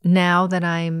 now that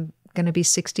I'm going to be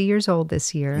 60 years old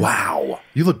this year. Wow.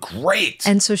 You look great.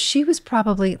 And so she was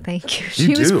probably, thank you.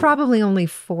 She was probably only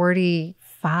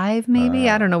 45, maybe.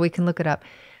 I don't know. We can look it up.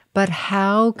 But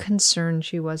how concerned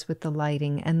she was with the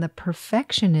lighting and the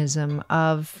perfectionism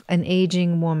of an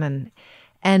aging woman.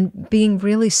 and being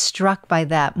really struck by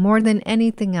that more than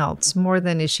anything else, more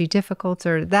than is she difficult,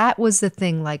 or that was the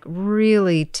thing, like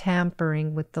really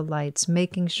tampering with the lights,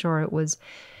 making sure it was,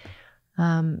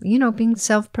 being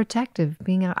self-protective,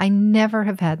 I never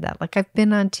have had that. Like I've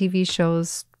been on TV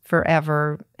shows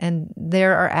forever and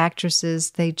there are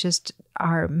actresses, they just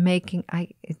are making,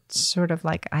 it's sort of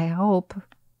like, I hope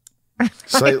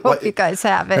you guys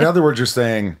have it. In other words, you're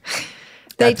saying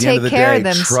they take care of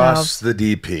themselves. Trust the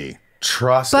DP.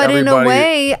 Trust but everybody. in a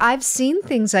way, I've seen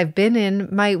things I've been in.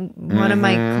 One of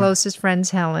my closest friends,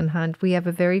 Helen Hunt, we have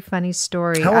a very funny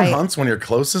story. Helen Hunt's one of your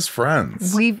closest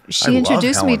friends. She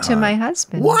introduced me to my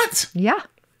husband. What? Yeah.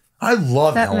 I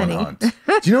love Helen Hunt. Do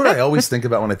you know what I always think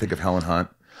about when I think of Helen Hunt?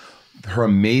 Her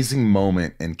amazing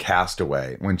moment in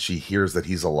Castaway when she hears that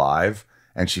he's alive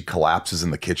and she collapses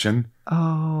in the kitchen.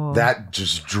 Oh. That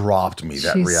just dropped me,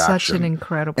 that She's reaction. Such an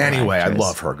incredible Anyway, actress. I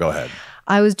love her. Go ahead.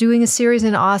 I was doing a series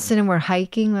in Austin and we're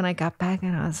hiking when I got back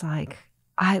and I was like,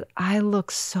 I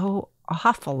look so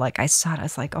awful. Like I saw it, I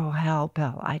was like, oh hell,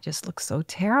 Bill, I just look so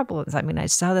terrible. I mean, I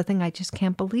saw the thing, I just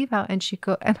can't believe how, and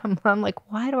I'm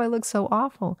like, why do I look so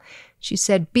awful? She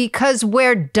said, because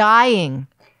we're dying.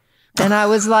 And I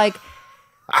was like,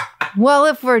 well,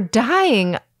 if we're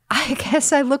dying, I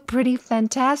guess I look pretty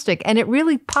fantastic. And it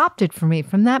really popped it for me.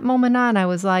 From that moment on, I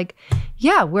was like,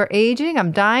 yeah, we're aging.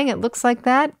 I'm dying. It looks like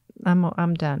that.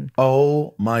 I'm done.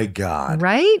 Oh my God.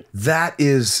 Right? That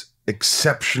is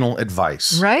exceptional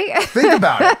advice. Right? Think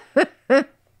about it.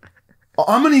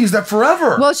 I'm going to use that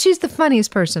forever. Well, she's the funniest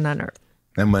person on earth.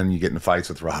 And when you get in fights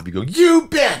with Rob, you go, you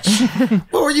bitch.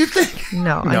 What were you thinking?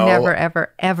 No, I never,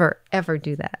 ever, ever, ever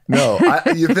do that. No,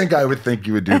 you think I would think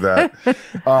you would do that.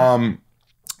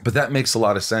 But that makes a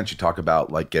lot of sense. You talk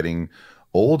about like getting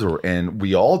older, and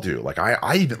we all do. Like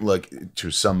I even look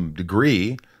to some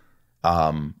degree,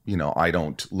 I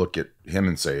don't look at him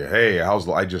and say, hey,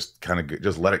 I just kind of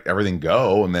just let everything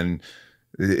go. And then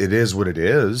it is what it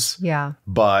is. Yeah.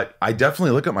 But I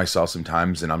definitely look at myself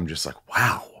sometimes and I'm just like,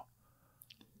 wow,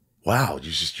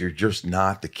 you're just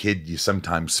not the kid you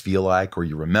sometimes feel like or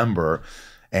you remember,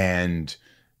 and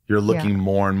you're looking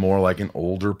more and more like an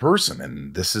older person,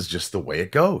 and this is just the way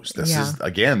it goes. This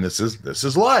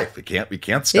is life. We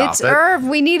can't stop it's it. Irv.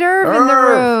 We need Irv in the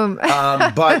room.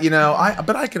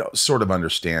 But I could sort of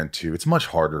understand too. It's much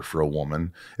harder for a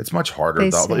woman. It's much harder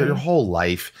your whole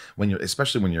life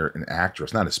especially when you're an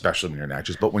actress. Not especially when you're an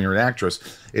actress, but when you're an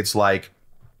actress, it's like,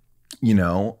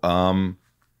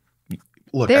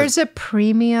 look, there's a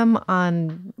premium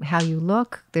on how you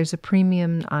look. There's a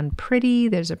premium on pretty.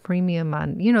 There's a premium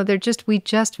on, we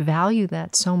just value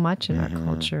that so much in our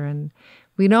culture. And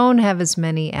we don't have as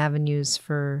many avenues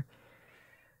for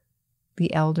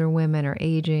the elder women or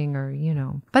aging or,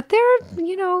 but they're,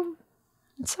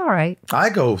 it's all right.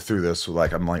 I go through this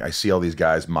I see all these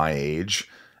guys my age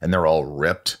and they're all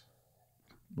ripped.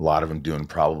 A lot of them doing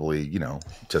probably,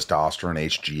 testosterone,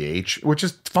 HGH, which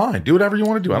is fine. Do whatever you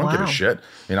want to do. I don't give a shit.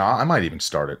 I might even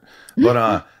start it.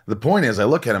 But the point is, I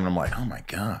look at him and I'm like, oh my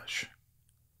gosh,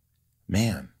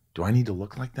 man, do I need to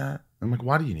look like that? I'm like,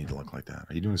 why do you need to look like that?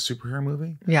 Are you doing a superhero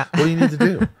movie? Yeah. What do you need to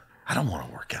do? I don't want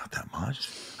to work out that much.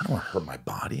 I don't want to hurt my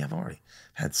body. I've already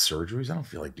had surgeries. I don't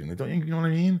feel like doing it. You know what I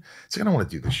mean? It's like, I don't want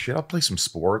to do this shit. I'll play some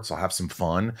sports. I'll have some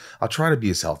fun. I'll try to be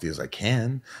as healthy as I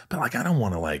can. But I don't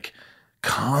want to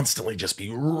constantly just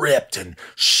be ripped and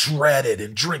shredded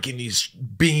and drinking these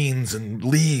beans and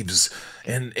leaves,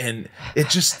 and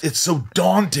it's so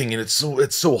daunting, and it's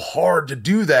so hard to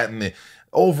do that, and the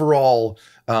overall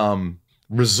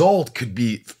result could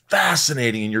be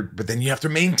fascinating, but then you have to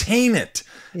maintain it.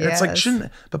 And yes. It's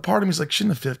like, but part of me is like,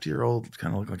 shouldn't a 50-year-old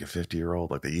kind of look like a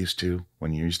 50-year-old like they used to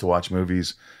when you used to watch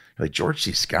movies? Like, George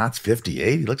C. Scott's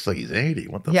 58. He looks like he's 80.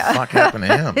 What the fuck happened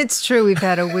to him? It's true. We've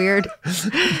had a weird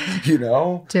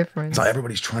difference. So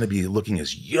everybody's trying to be looking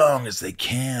as young as they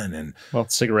can. And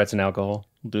cigarettes and alcohol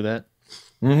will do that.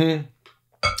 Mm-hmm.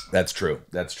 That's true.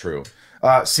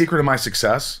 Secret of my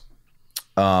success.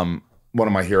 One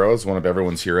of my heroes, one of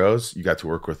everyone's heroes. You got to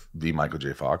work with the Michael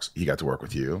J. Fox. He got to work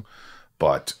with you.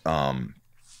 But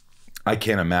I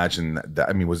can't imagine that.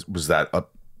 I mean, was that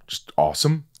just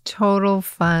awesome? Total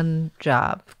fun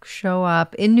job. Show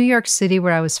up in New York City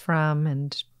where I was from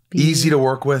and easy to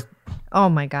work with. Oh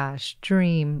my gosh.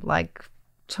 Dream.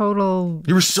 Total.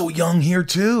 You were so young here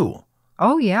too.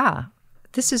 Oh yeah.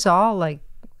 This is all I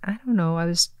don't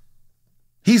know.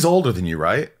 He's older than you,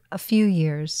 right? A few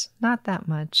years. Not that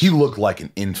much. He looked like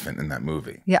an infant in that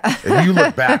movie. Yeah. If you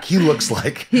look back, he looks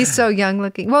like... He's so young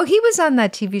looking. Well, he was on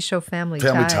that TV show Family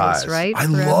Ties, right? I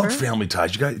loved Family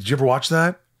Ties. Did you ever watch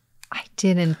that? I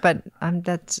didn't, but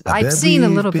I've seen a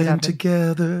little bit of it.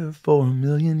 Together for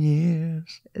 1,000,000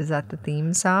 years. Is that the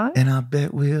theme song? And I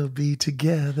bet we'll be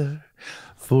together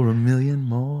for 1,000,000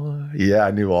 more. Yeah,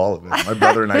 I knew all of it. My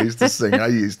brother and I used to sing. I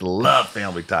used to love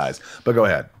Family Ties. But go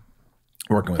ahead.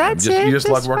 Working with him. You just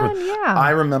loved working with him. Yeah. I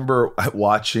remember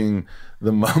watching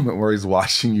the moment where he's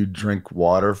watching you drink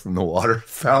water from the water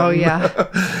fountain. Oh, yeah.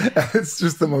 It's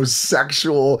just the most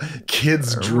sexual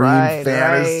kid's dream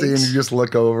fantasy. And you just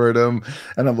look over at him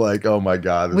and I'm like, oh my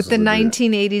God. With the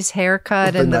 1980s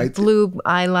haircut and the blue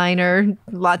eyeliner,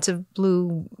 lots of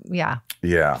blue. Yeah.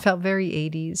 Yeah. Felt very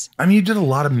 80s. I mean, you did a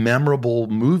lot of memorable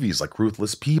movies like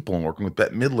Ruthless People and working with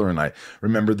Bette Midler. And I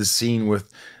remember the scene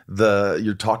with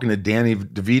you're talking to Danny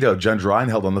DeVito, Judge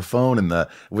Reinhold on the phone and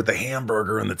with the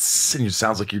hamburger and it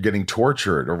sounds like you're getting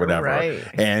tortured or whatever. Right.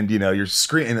 And, you're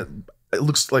screaming. It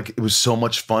looks like it was so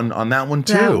much fun on that one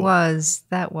too.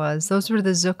 That was. Those were the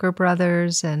Zucker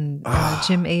brothers and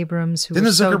Jim Abrams, who didn't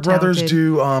was the Zucker so brothers talented.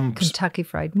 do Kentucky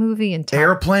Fried Movie and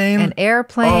Airplane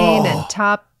and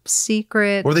Top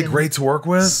Secret. Were they great to work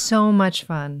with? So much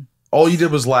fun. All you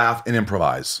did was laugh and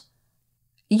improvise.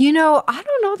 I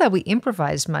don't know that we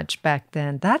improvised much back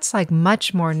then. That's like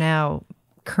much more now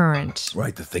current.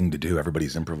 Right, the thing to do.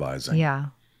 Everybody's improvising. Yeah.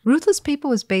 Ruthless People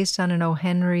was based on an O.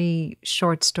 Henry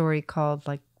short story called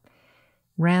like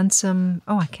Ransom.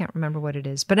 Oh, I can't remember what it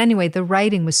is. But anyway, the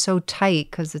writing was so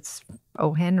tight because it's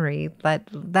O. Henry.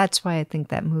 That's why I think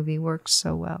that movie works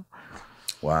so well.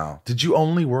 Wow. Did you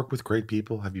only work with great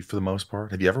people? Have you, for the most part?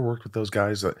 Have you ever worked with those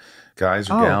guys or gals?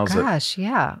 Oh, gosh,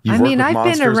 yeah. I've been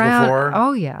around. Before?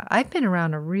 Oh, yeah. I've been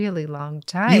around a really long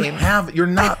time. You have. You're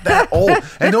not that old.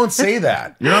 And don't say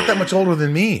that. You're not that much older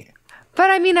than me. But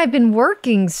I mean, I've been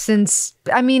working since,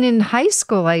 in high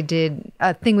school, I did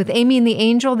a thing with Amy and the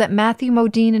Angel that Matthew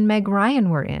Modine and Meg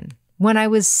Ryan were in when I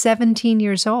was 17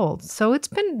 years old. So it's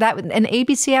been an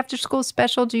ABC After School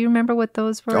special. Do you remember what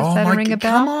those were? Oh, my God,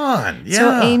 come on. Yeah.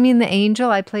 So Amy and the Angel,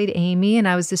 I played Amy, and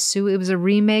I was it was a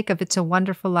remake of It's a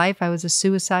Wonderful Life. I was a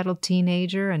suicidal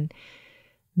teenager, and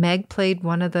Meg played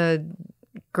one of the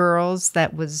girls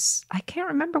that was, I can't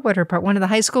remember what her part, one of the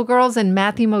high school girls, and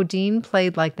Matthew Modine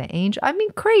played like the angel. I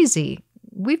mean, crazy.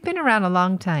 We've been around a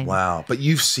long time. Wow. But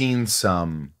you've seen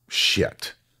some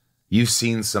shit. You've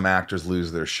seen some actors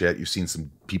lose their shit. You've seen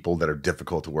some people that are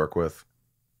difficult to work with.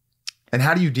 And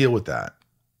how do you deal with that?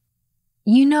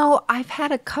 I've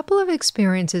had a couple of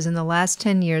experiences in the last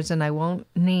 10 years, and I won't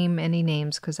name any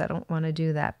names because I don't want to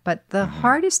do that. But the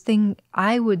hardest thing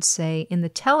I would say in the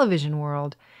television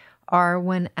world are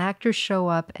when actors show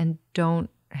up and don't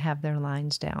have their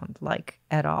lines down, like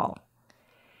at all.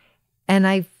 And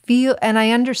I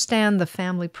understand the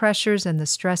family pressures and the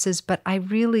stresses, but I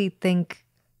really think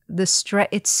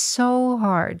it's so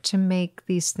hard to make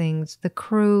these things, the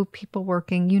crew, people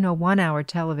working, 1 hour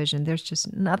television, there's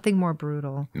just nothing more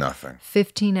brutal. Nothing.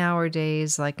 15-hour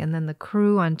days, and then the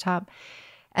crew on top.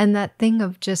 And that thing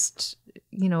of just,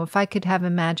 if I could have a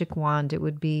magic wand, it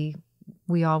would be,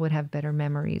 we all would have better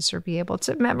memories or be able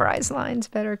to memorize lines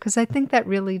better, because I think that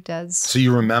really does. So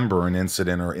you remember an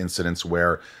incident or incidents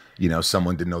where,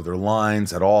 someone didn't know their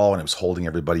lines at all and it was holding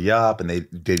everybody up and they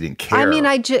didn't care. I mean,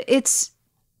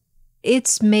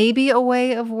 it's maybe a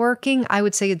way of working. I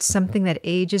would say it's something that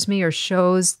ages me or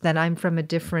shows that I'm from a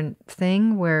different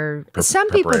thing where some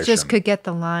people just could get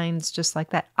the lines just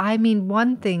like that. I mean,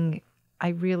 one thing I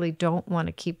really don't want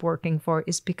to keep working for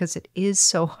is because it is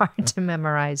so hard to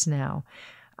memorize now.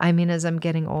 I mean, as I'm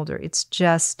getting older, it's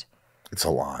a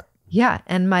lot. Yeah.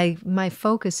 And my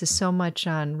focus is so much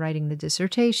on writing the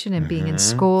dissertation and being in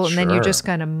school. And then you're just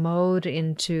kind of mowed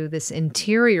into this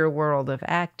interior world of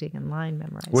acting and line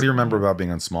memorizing. What do you remember about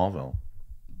being on Smallville?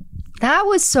 That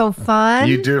was so fun.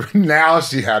 You do. Now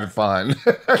she had fun.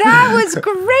 That was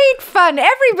great fun.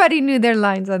 Everybody knew their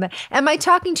lines on that. Am I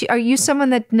talking to you? Are you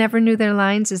someone that never knew their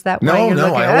lines? Is that why you're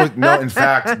looking at it? No. In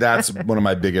fact, that's one of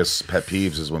my biggest pet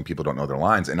peeves is when people don't know their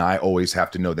lines. And I always have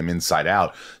to know them inside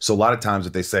out. So a lot of times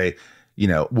if they say,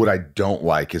 what I don't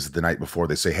like is the night before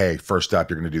they say, hey, first up,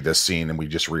 you're going to do this scene. And we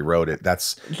just rewrote it.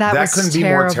 That couldn't be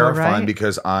more terrifying, right?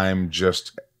 Because I'm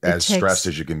just as stressed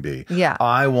as you can be. Yeah.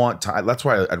 I want time. That's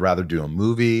why I'd rather do a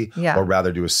movie or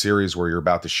rather do a series where you're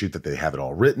about to shoot that they have it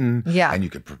all written and you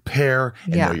can prepare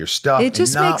and know your stuff. It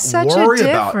just makes such a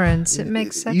difference. It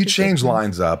makes such a difference. You change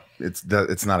lines up. It's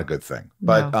not a good thing.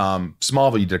 But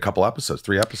Smallville, you did a couple episodes,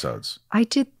 3 episodes. I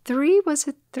did 3. Was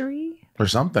it 3? Or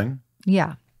something.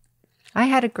 Yeah. I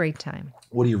had a great time.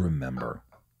 What do you remember?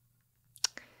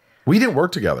 We didn't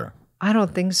work together. I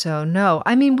don't think so. No.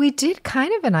 I mean, we did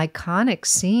kind of an iconic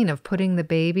scene of putting the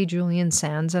baby, Julian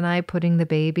Sands and I putting the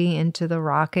baby into the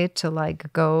rocket to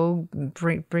like go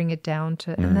bring it down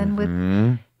to, and then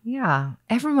with, yeah,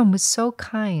 everyone was so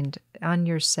kind on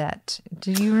your set.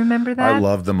 Do you remember that? I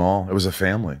loved them all. It was a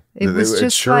family. It was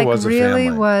just sure like was a really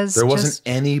family. was. There wasn't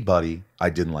anybody I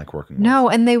didn't like working with. No,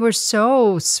 and they were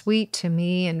so sweet to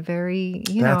me and very,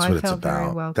 you know, I felt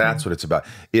very welcome. That's what it's about.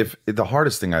 If the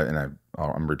hardest thing, I'm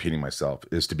repeating myself,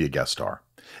 is to be a guest star.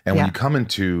 And when you come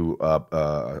into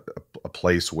a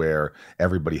place where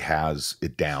everybody has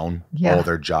it down, all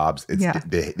their jobs,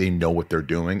 they know what they're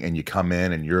doing, and you come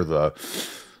in and you're the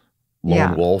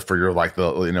lone wolf, or you're like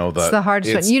it's the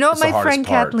hardest one. You know what my friend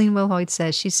Kathleen Wilhoit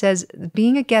says? She says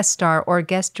being a guest star or a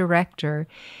guest director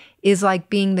is like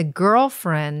being the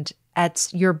girlfriend at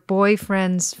your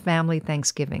boyfriend's family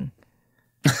Thanksgiving.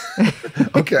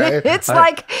 Okay. It's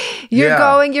like you're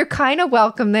going, you're kind of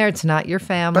welcome there. It's not your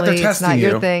family. But they're testing it's not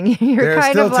your thing. You're they're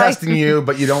kind still of like testing you,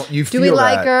 but you feel do we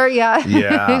like her? Yeah.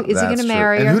 Yeah. Is he going to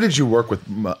marry her? And who did you work with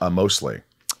mostly?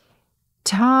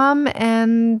 Tom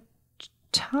and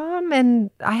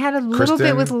I had a little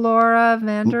bit with Laura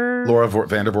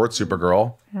Vandervoort,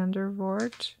 Supergirl.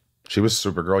 Vandervoort. She was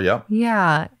Supergirl, yeah.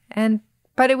 Yeah.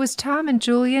 But it was Tom and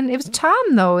Julian. It was Tom,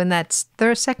 though, in that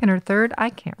second or third. I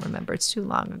can't remember. It's too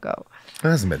long ago. It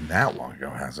hasn't been that long ago,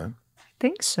 has it? I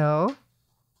think so.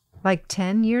 Like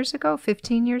 10 years ago,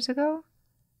 15 years ago?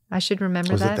 I should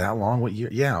remember that. Was it that long? What year?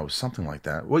 Yeah, it was something like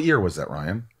that. What year was that,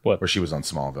 Ryan? What? Where she was on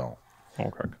Smallville.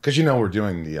 Okay. Because we're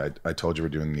doing I told you we're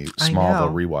doing the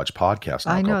Smallville rewatch podcast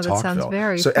now. I know, called that Talkville. sounds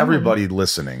very So fun. everybody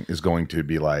listening is going to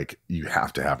be like, you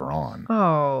have to have her on.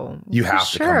 Oh, you have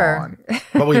to come on.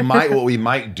 But what we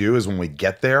might do is when we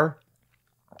get there,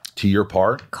 to your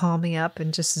part, call me up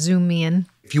and just zoom me in.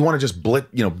 If you want to just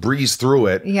breeze through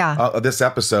it, this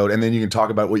episode, and then you can talk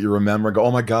about what you remember and go,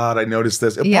 oh my God, I noticed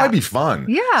this. It'll probably be fun.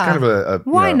 Yeah. It's kind of a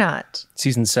why not?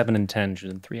 Season 7 and 10, she's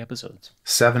in 3 episodes.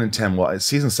 7 and 10. Well,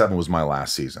 season 7 was my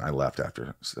last season. I left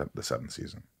after the 7th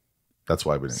season. That's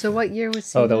why we didn't. So what year was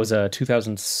season? Oh, that was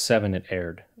 2007 it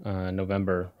aired.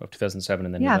 November of 2007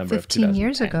 and then November of 15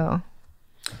 years ago.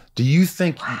 Do you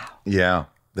think... Wow. Yeah,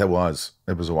 it was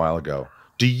a while ago.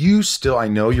 Do you still, I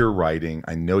know you're writing,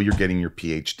 I know you're getting your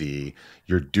PhD,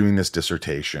 you're doing this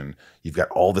dissertation, you've got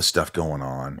all this stuff going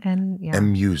on, and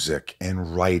music,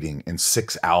 and writing, and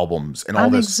 6 albums, and all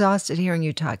this. I'm exhausted hearing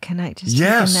you talk. Can I just take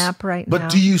a nap right now?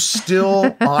 But do you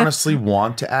still honestly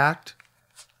want to act?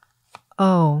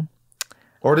 Oh.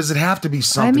 Or does it have to be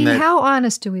something how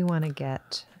honest do we want to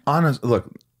get? Honest,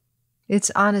 look.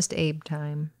 It's Honest Abe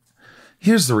time.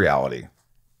 Here's the reality.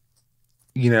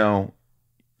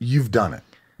 You've done it.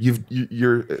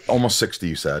 You're almost 60,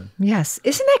 you said. Yes.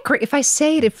 Isn't that great? If I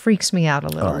say it, it freaks me out a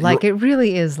little. Like, it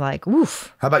really is like,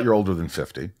 oof. How about you're older than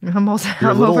 50? You're a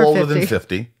little older than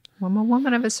 50. I'm a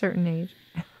woman of a certain age.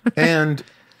 And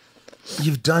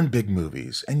you've done big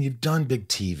movies, and you've done big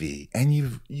TV, and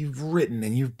you've written,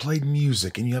 and you've played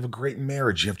music, and you have a great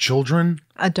marriage. You have children.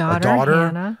 A daughter,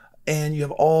 Hannah. And you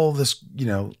have all this,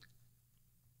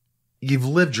 you've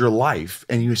lived your life,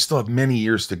 and you still have many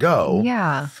years to go.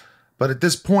 Yeah. But at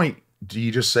this point, do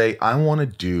you just say, I want to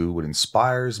do what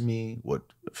inspires me, what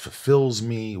fulfills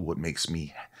me, what makes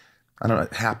me, I don't know,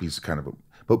 happy is kind of,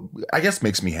 but I guess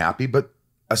makes me happy, but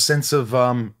a sense of,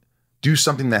 do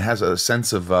something that has a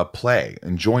sense of play,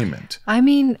 enjoyment. I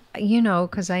mean,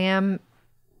 because I'm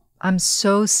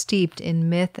so steeped in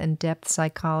myth and depth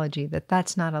psychology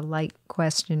that's not a light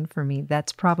question for me.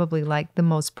 That's probably like the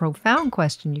most profound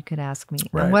question you could ask me.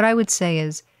 Right. And what I would say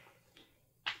is,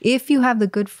 if you have the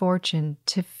good fortune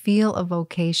to feel a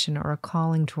vocation or a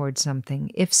calling towards something,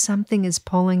 if something is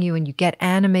pulling you and you get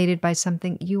animated by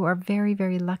something, you are very,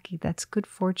 very lucky. That's good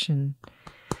fortune.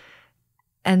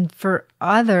 And for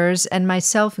others, and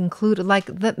myself included, like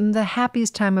the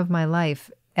happiest time of my life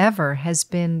ever has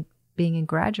been being in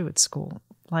graduate school.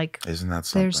 Like, isn't that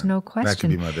something? There's no question. That could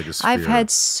be my biggest fear. I've had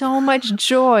so much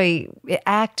joy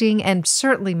acting, and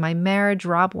certainly my marriage,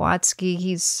 Rob Watsky,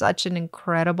 he's such an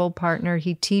incredible partner.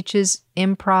 He teaches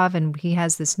improv, and he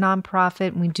has this nonprofit,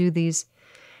 and we do these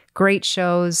great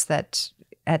shows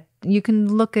you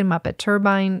can look him up at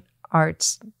Turbine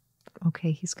Arts.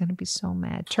 Okay, he's going to be so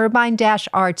mad.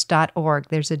 Turbine-arts.org.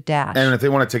 There's a dash. And if they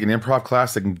want to take an improv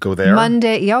class, they can go there?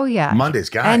 Monday. Oh, yeah. Mondays,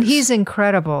 guys. And he's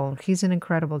incredible. He's an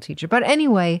incredible teacher. But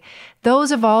anyway, those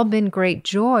have all been great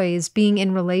joys being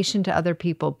in relation to other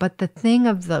people. But the thing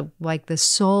of the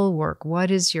soul work,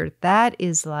 that's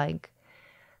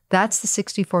the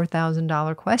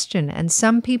 $64,000 question. And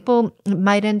some people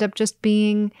might end up just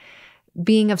being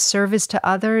being of service to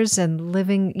others and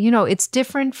living, it's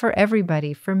different for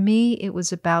everybody. For me, it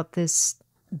was about this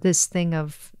thing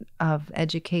of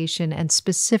education and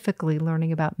specifically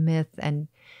learning about myth and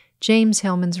James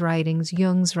Hillman's writings,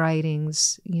 Jung's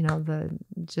writings,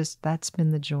 that's been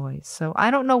the joy. So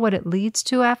I don't know what it leads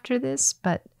to after this,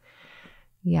 but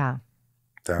yeah,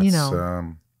 that's,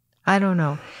 I don't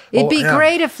know. It'd be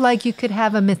great if you could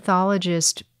have a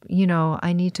mythologist,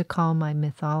 I need to call my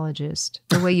mythologist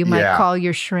the way you might call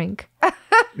your shrink.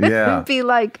 Yeah. It'd be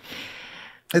like,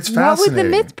 it's what fascinating. would the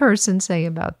myth person say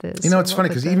about this? It's funny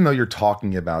because even though you're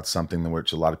talking about something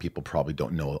which a lot of people probably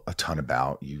don't know a ton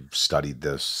about, you've studied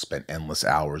this, spent endless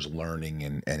hours learning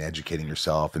and educating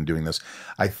yourself and doing this.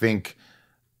 I think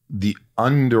the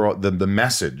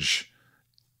message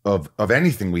of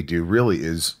anything we do really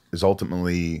is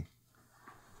ultimately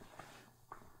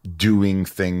doing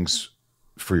things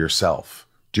for yourself.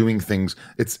 Doing things.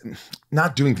 It's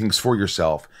not doing things for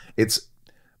yourself.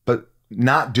 But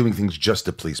not doing things just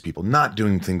to please people, not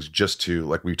doing things just to,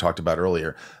 like we talked about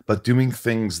earlier, but doing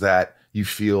things that you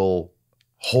feel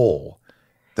whole,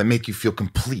 that make you feel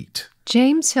complete.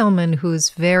 James Hillman, who's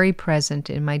very present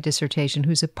in my dissertation,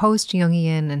 who's a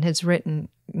post-Jungian and has written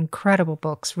incredible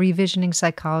books, Revisioning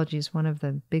Psychology is one of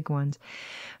the big ones.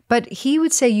 But he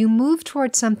would say you move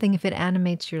towards something if it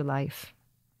animates your life.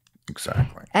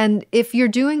 Exactly. And if you're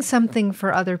doing something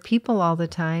for other people all the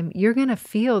time, you're going to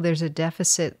feel there's a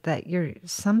deficit, that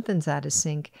something's out of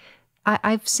sync.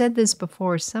 I've said this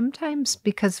before, sometimes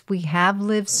because we have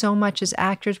lived so much as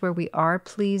actors where we are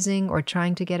pleasing or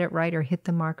trying to get it right or hit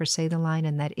the mark or say the line,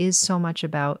 and that is so much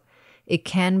about, it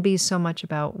can be so much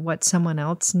about what someone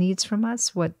else needs from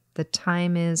us, what the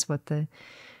time is, what the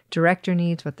director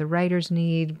needs, what the writers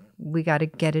need. We got to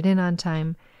get it in on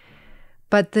time.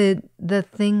 But the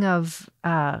thing of,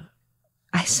 I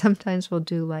sometimes will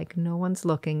do no one's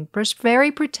looking,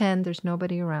 very pretend there's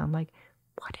nobody around.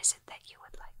 What is it that you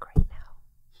would like right now?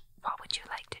 What would you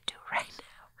like to do right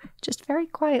now? Just very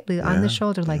quietly on the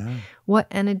shoulder, what?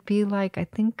 And it'd be I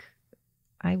think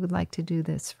I would like to do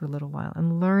this for a little while,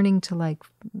 and learning to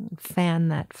fan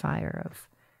that fire of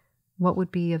what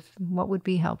would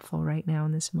be helpful right now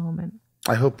in this moment.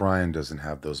 I hope Brian doesn't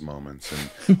have those moments.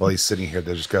 And while he's sitting here,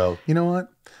 they just go, you know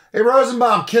what? Hey,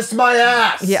 Rosenbaum, kiss my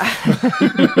ass. Yeah.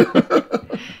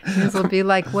 This will be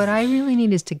what I really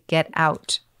need is to get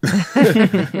out.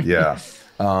 Yeah.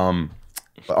 All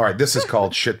right. This is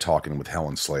called Shit Talking with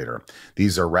Helen Slater.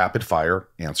 These are rapid fire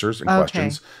answers and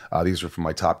questions. These are from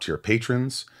my top tier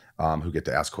patrons who get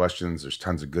to ask questions. There's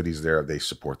tons of goodies there. They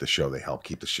support the show. They help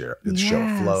keep the show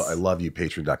afloat. I love you.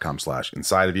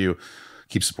 Patreon.com/inside of you.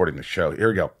 Keep supporting the show. Here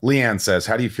we go. Leanne says,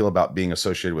 how do you feel about being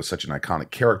associated with such an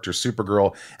iconic character,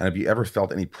 Supergirl? And have you ever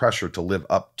felt any pressure to live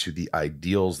up to the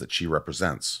ideals that she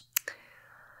represents?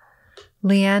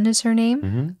 Leanne is her name.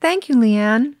 Mm-hmm. Thank you,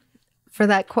 Leanne, for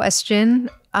that question.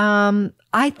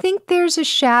 I think there's a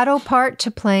shadow part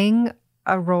to playing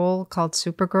a role called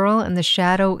Supergirl, and the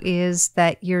shadow is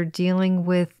that you're dealing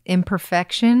with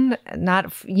imperfection,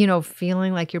 not,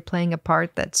 feeling like you're playing a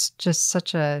part that's just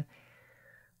such a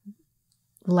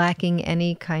lacking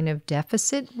any kind of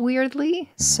deficit, weirdly.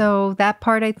 Mm-hmm. So that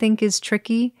part I think is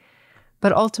tricky,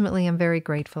 but ultimately I'm very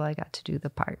grateful I got to do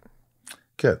the part.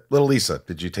 Good. Little Lisa,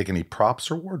 did you take any props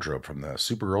or wardrobe from the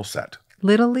Supergirl set?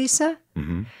 Little Lisa?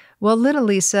 Mm-hmm. Well, Little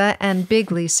Lisa and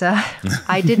Big Lisa,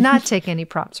 I did not take any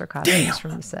props or costumes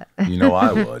from the set.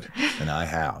 I would, and I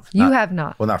have. You have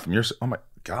not. Well, not from your. Oh my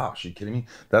gosh, are you kidding me?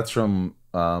 That's from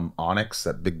Onyx,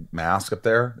 that big mask up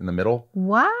there in the middle.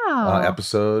 Wow.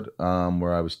 Episode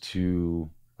where I was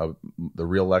the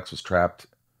real Lex was trapped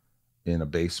in a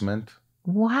basement.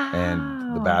 Wow.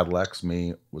 And the bad Lex,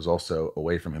 me, was also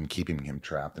away from him, keeping him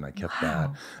trapped, and I kept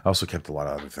that. I also kept a lot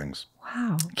of other things.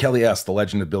 Wow. Kelly S., The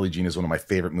Legend of Billie Jean is one of my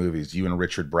favorite movies. You and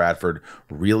Richard Bradford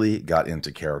really got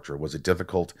into character. Was it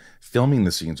difficult filming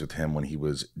the scenes with him when he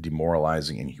was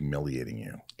demoralizing and humiliating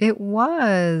you? It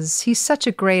was. He's such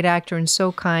a great actor and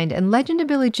so kind. And Legend of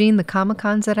Billie Jean, the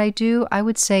Comic-Cons that I do, I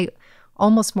would say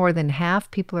almost more than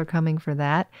half people are coming for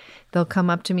that. They'll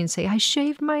come up to me and say, I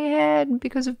shaved my head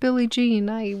because of Billie Jean.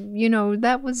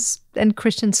 That was, and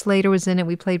Christian Slater was in it.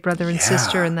 We played brother and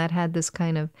sister, and that had this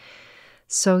kind of,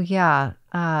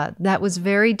 that was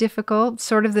very difficult.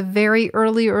 Sort of the very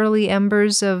early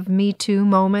embers of Me Too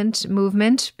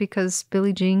movement, because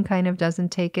Billie Jean kind of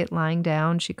doesn't take it lying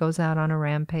down. She goes out on a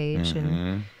rampage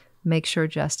and makes sure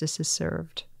justice is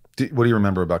served. What do you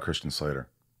remember about Christian Slater?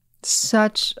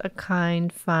 Such a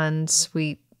kind, fun,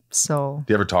 sweet soul.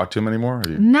 Do you ever talk to him anymore?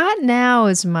 Not now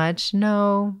as much,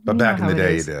 no. But back in the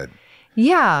day, you did.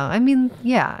 Yeah, I mean,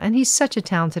 yeah, and he's such a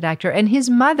talented actor. And his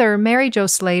mother, Mary Jo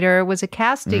Slater, was a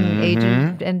casting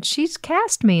agent, and she's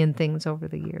cast me in things over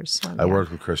the years. So, I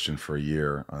worked with Christian for a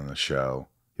year on the show.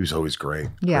 He was always great.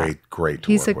 Yeah. Great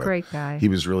to He's work a with. great guy. He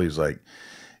was like,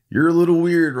 you're a little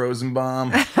weird,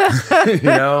 Rosenbaum. You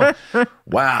know?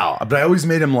 Wow. But I always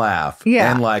made him laugh.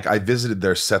 Yeah. And like I visited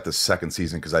their set the second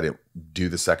season because I didn't do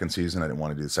the second season. I didn't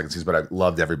want to do the second season, but I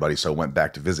loved everybody. So I went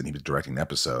back to visit and he was directing the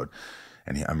episode.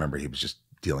 And I remember he was just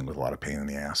dealing with a lot of pain in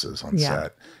the asses on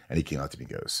set. And he came out to me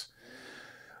and goes,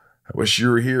 I wish you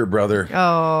were here, brother.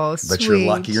 Oh, but sweet. you're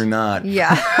lucky you're not.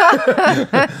 Yeah.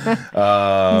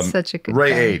 He's such a good Ray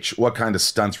guy. H., what kind of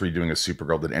stunts were you doing as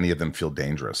Supergirl? Did any of them feel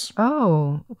dangerous?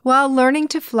 Oh, well, learning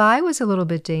to fly was a little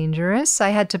bit dangerous. I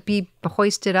had to be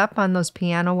hoisted up on those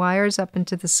piano wires up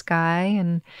into the sky.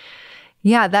 And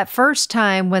yeah, that first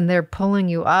time when they're pulling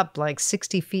you up like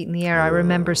 60 feet in the air, I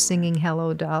remember singing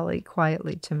Hello, Dolly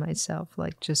quietly to myself,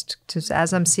 like just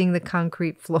as I'm seeing the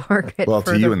concrete floor get Well, to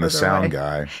further, you and the further sound away.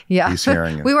 guy, Yeah. he's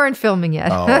hearing it. We weren't filming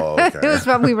yet. Oh, okay. It was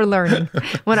what we were learning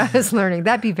when I was learning.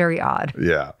 That'd be very odd.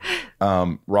 Yeah.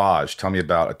 Raj, tell me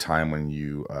about a time when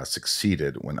you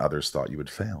succeeded when others thought you would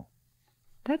fail.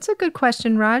 That's a good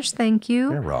question, Raj. Thank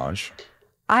you. Yeah, Raj.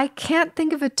 I can't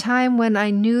think of a time when I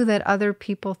knew that other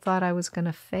people thought I was going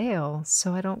to fail,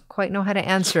 so I don't quite know how to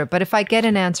answer it. But if I get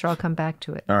an answer, I'll come back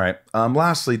to it. All right.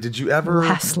 Lastly, did you ever...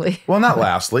 Lastly. Well, not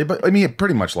lastly, but I mean,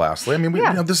 pretty much lastly. I mean,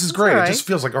 Yeah, this is great. all It right. just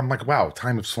feels like, I'm like, wow,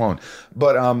 time has flown.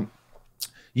 But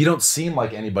you don't seem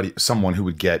like someone who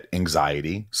would get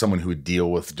anxiety, someone who would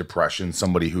deal with depression,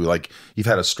 somebody who like, you've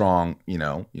had a strong,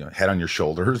 head on your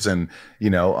shoulders and,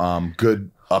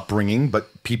 good upbringing,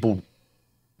 but people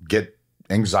get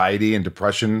anxiety and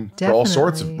depression for all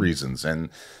sorts of Definitely. reasons and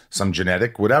some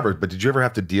genetic, whatever. But did you ever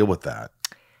have to deal with that?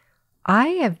 I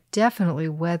have definitely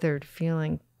weathered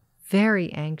feeling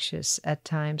very anxious at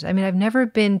times. I mean, I've never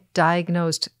been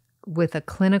diagnosed with a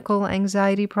clinical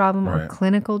anxiety problem or Right.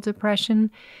 clinical depression,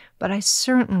 but I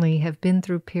certainly have been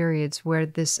through periods where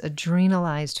this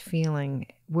adrenalized feeling,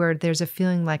 where there's a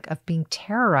feeling like of being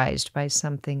terrorized by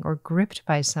something or gripped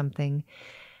by something,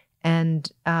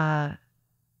 and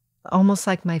almost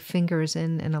like my fingers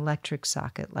in an electric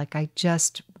socket. Like I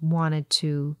just wanted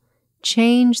to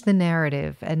change the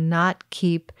narrative and not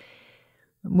keep,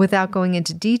 without going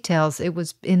into details, it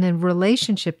was in a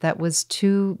relationship that was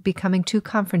becoming too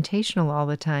confrontational all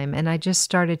the time. And I just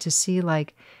started to see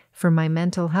like for my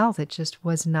mental health, it just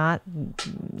was not,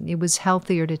 it was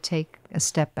healthier to take a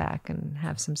step back and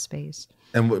have some space.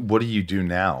 And what do you do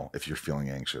now if you're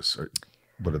feeling anxious? Or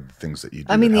what are the things that you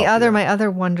do? I mean, that help you? my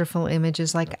other wonderful image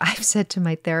is like, I've said to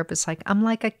my therapist, like, I'm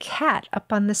like a cat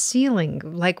up on the ceiling.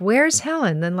 Like, where's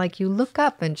Helen? Then like you look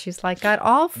up and she's like got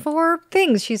all 4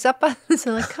 things. She's up on the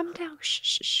ceiling. Like, come down,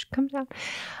 shh, come down.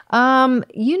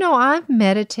 I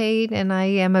meditate and I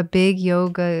am a big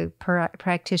yoga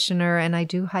practitioner and I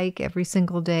do hike every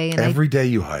single day. And Every day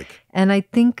you hike. And I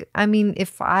think, I mean,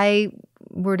 if I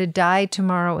were to die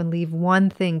tomorrow and leave one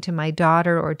thing to my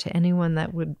daughter or to anyone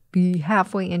that would be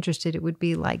halfway interested, it would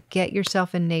be like, get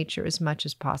yourself in nature as much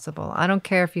as possible. I don't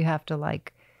care if you have to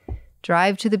like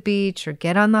drive to the beach or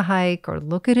get on the hike or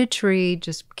look at a tree.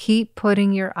 Just keep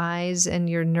putting your eyes and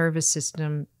your nervous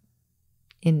system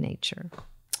in nature.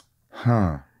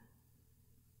 Huh.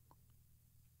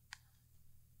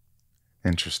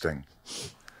 Interesting.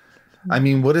 I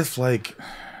mean, what if like...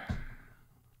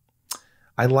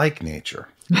 I like nature.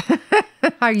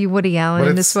 Are you Woody Allen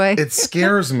in this way? It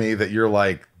scares me that you're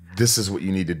like, this is what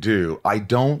you need to do. I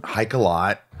don't hike a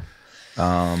lot.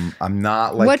 I'm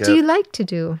not like... What do you like to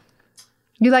do?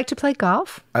 You like to play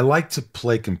golf? I like to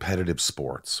play competitive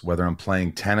sports, whether I'm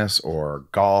playing tennis or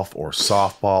golf or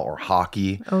softball or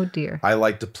hockey. Oh, dear. I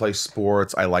like to play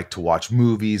sports. I like to watch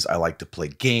movies. I like to play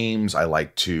games. I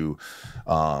like to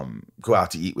go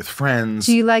out to eat with friends.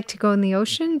 Do you like to go in the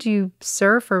ocean? Do you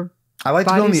surf or... I like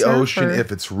to go in the surf, ocean or-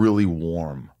 if it's really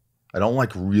warm. I don't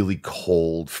like really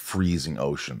cold, freezing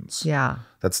oceans. Yeah.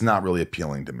 That's not really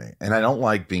appealing to me. And I don't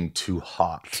like being too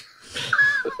hot.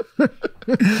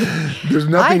 There's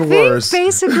nothing I think worse.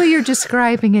 basically you're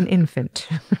describing an infant.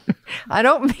 I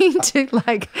don't mean to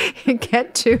like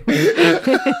get to.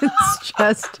 It's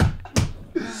just.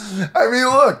 I mean,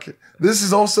 look, this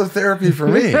is also therapy for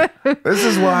me. This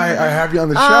is why I have you on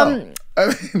the show. I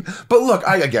mean, but look,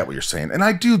 I get what you're saying. And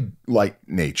I do like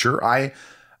nature. I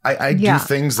do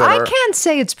things that I can't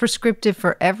say it's prescriptive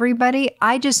for everybody.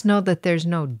 I just know that there's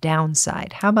no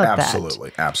downside. How about that?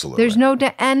 Absolutely. There's no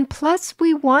and plus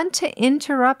we want to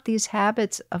interrupt these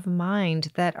habits of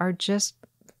mind that are just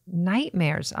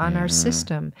nightmares on our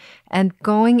system. And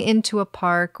going into a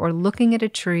park or looking at a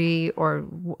tree, or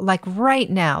like right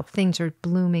now, things are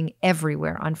blooming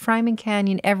everywhere on Fryman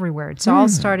Canyon, everywhere. It's all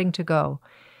starting to go.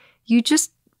 You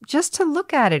just to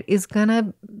look at it is going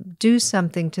to do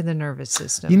something to the nervous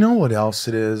system. You know what else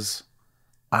it is?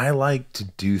 I like to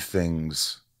do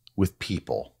things with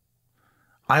people.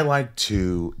 I like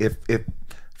to, if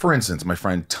for instance, my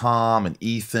friend Tom and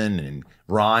Ethan and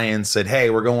Ryan said, hey,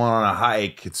 we're going on a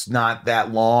hike. It's not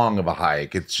that long of a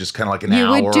hike. It's just kind of like an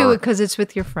hour. You would do it because it's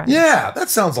with your friends. Yeah, that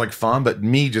sounds like fun. But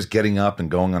me just getting up and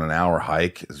going on an hour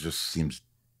hike, it just seems...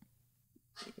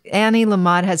 Annie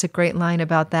Lamott has a great line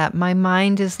about that. My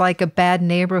mind is like a bad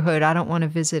neighborhood. I don't want to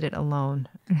visit it alone.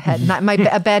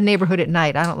 A bad neighborhood at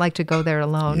night. I don't like to go there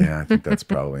alone. Yeah, I think that's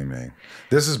probably me.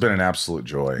 This has been an absolute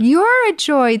joy. You're a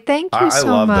joy. Thank you so much. I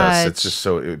love this. It's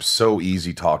just so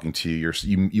easy talking to you.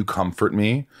 You comfort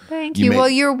me. Thank you. Well,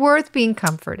 you're worth being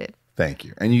comforted. Thank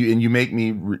you. And you make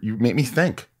me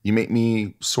think. You make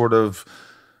me sort of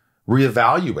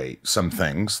reevaluate some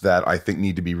things that I think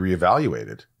need to be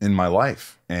reevaluated in my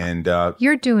life. And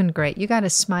you're doing great. You got a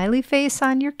smiley face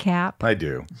on your cap. I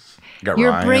do.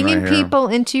 You're Ryan bringing people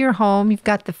into your home. You've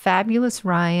got the fabulous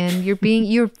Ryan.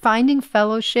 You're finding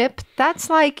fellowship. That's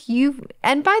like you.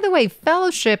 And by the way,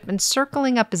 fellowship and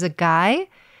circling up as a guy,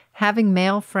 having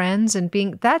male friends and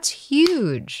that's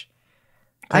huge.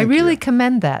 I really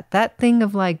commend that. That thing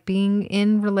of like being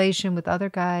in relation with other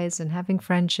guys and having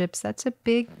friendships, that's a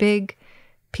big, big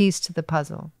piece to the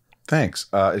puzzle. Thanks.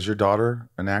 Is your daughter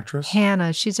an actress?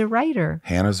 Hannah. She's a writer.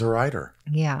 Hannah's a writer.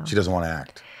 Yeah. She doesn't want to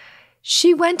act.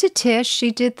 She went to Tisch.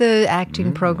 She did the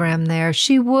acting program there.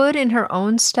 She would in her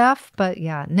own stuff, but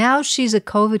yeah. Now she's a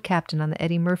COVID captain on the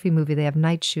Eddie Murphy movie. They have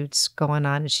night shoots going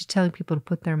on, and she's telling people to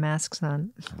put their masks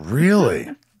on. Really?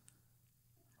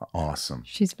 Awesome.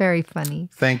 She's very funny.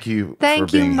 Thank you.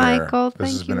 Thank you, Michael.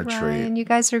 This has been a treat. And you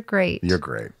guys are great. You're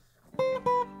great.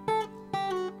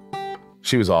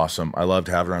 She was awesome. I loved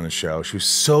having her on the show. She was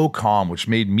so calm, which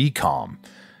made me calm.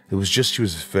 It was just, she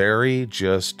was very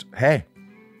just, hey,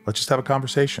 let's just have a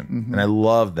conversation. And I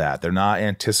love that. They're not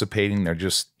anticipating. They're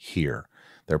just here.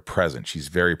 They're present. She's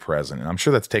very present. And I'm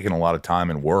sure that's taken a lot of time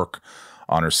and work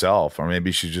on herself, or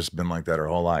maybe she's just been like that her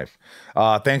whole life.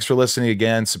 Thanks for listening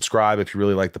again. Subscribe if you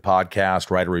really like the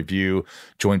podcast. Write a review.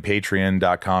 Join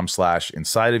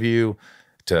patreon.com/insideofyou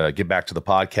to get back to the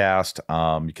podcast.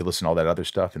 You can listen to all that other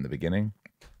stuff in the beginning.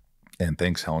 And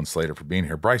thanks, Helen Slater, for being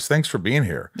here. Bryce, thanks for being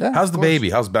here. Yeah, how's the baby?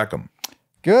 How's Beckham?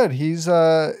 Good. He's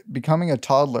becoming a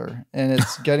toddler, and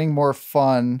it's getting more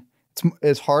fun.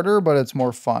 It's harder, but it's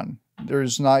more fun.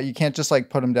 You can't just like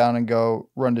put him down and go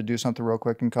run to do something real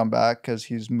quick and come back because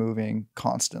he's moving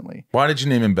constantly. Why did you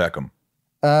name him Beckham?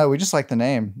 We just like the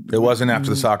name. It wasn't after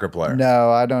the soccer player.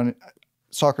 No, I don't.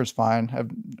 Soccer's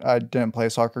fine. I didn't play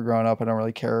soccer growing up. I don't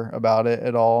really care about it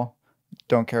at all.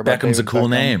 Don't care about Beckham's David a cool Beckham.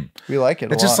 name. We like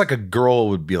it. It's a just lot. like a girl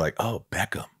would be like, oh,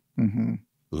 Beckham. Mm-hmm.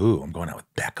 Ooh, I'm going out with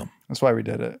Beckham. That's why we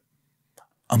did it.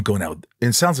 I'm going out with,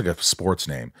 it sounds like a sports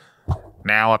name.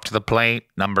 Now up to the plate,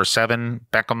 number 7,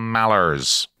 Beckham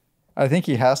Mallers. I think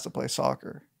he has to play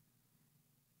soccer.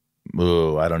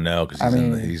 Ooh, I don't know, because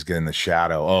he's getting the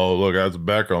shadow. Oh, look, that's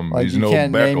Beckham. Like, he's you no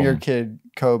can't Beckham. name your kid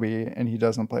Kobe and he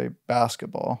doesn't play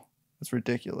basketball. It's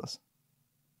ridiculous.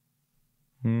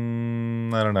 I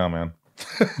don't know, man.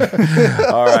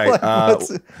 All right.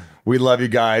 We love you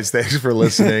guys. Thanks for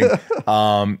listening.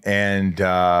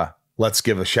 Let's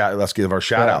give our shout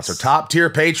outs. Our top tier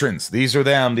patrons. These are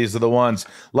them. These are the ones.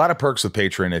 A lot of perks with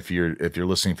Patreon if you're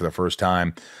listening for the first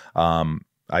time.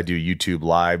 I do YouTube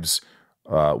lives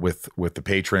with the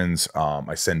patrons.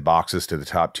 I send boxes to the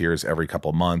top tiers every couple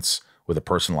of months with a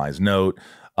personalized note.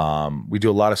 We do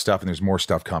a lot of stuff, and there's more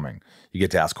stuff coming. You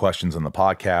get to ask questions on the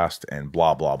podcast and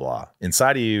blah blah blah.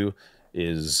 Inside of You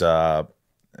is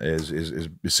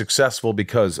successful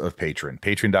because of Patreon.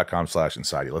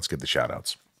 Patreon.com/insideyou. Let's get the shout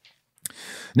outs.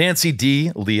 Nancy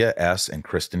D, Leah S, and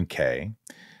Kristen K,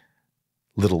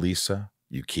 Little Lisa,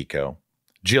 Yukiko,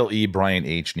 Jill E, Brian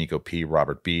H, Nico P,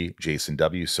 Robert B, Jason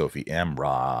W, Sophie M,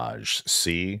 Raj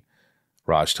C.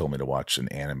 Raj told me to watch an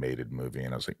animated movie,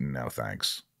 and I was like, no,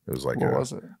 thanks. It was like, what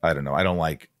was it? I don't know. I don't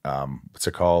like, what's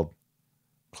it called?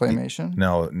 Claymation?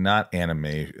 No, not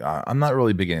anime. I'm not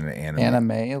really big into anime.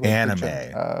 Anime?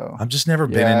 Anime. Oh. I've just never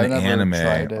been into anime.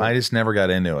 Tried it. I just never got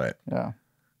into it. Yeah.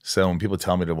 So when people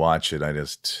tell me to watch it,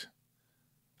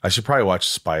 I should probably watch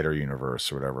Spider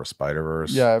Universe or whatever,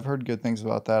 Spider-Verse. Yeah, I've heard good things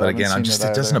about that. But again, it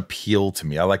doesn't appeal to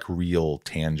me. I like real,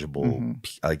 tangible,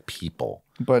 like people.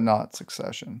 But not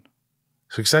Succession.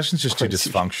 Succession's just too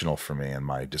dysfunctional for me in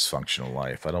my dysfunctional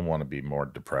life. I don't want to be more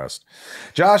depressed.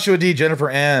 Joshua D, Jennifer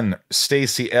N,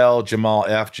 Stacy L, Jamal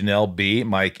F, Janelle B,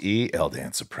 Mike E, El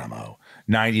Dan Supremo,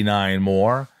 99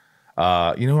 more. You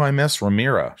know who I miss?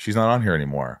 Ramira. She's not on here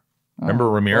anymore. Remember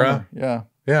Ramira? Yeah.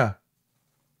 Yeah.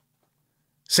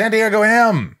 San Diego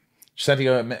M. San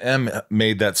Diego M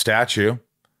made that statue,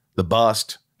 the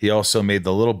bust. He also made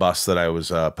the little bust that I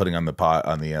was putting on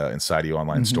the Inside You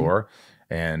online store,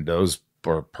 and those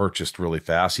were purchased really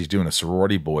fast. He's doing a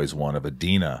sorority boys one of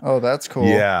Adina. Oh, that's cool.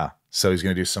 Yeah. So he's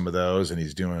going to do some of those, and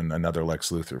he's doing another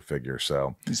Lex Luthor figure.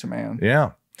 So he's a man.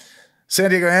 Yeah. San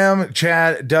Diego M,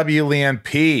 Chad W, Leanne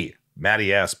P,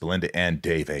 Maddie S, Belinda N,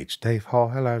 Dave H, Dave Hall.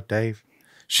 Hello, Dave.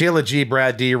 Sheila G,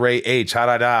 Brad D, Ray H,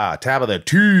 Ha-da-da, Tabitha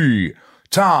T,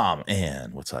 Tom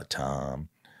N. What's up, Tom?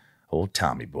 Old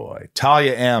Tommy boy.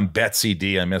 Talia M, Betsy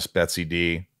D. I miss Betsy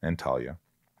D and Talia.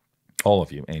 All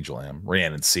of you. Angel M,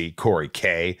 Rhiannon C, Corey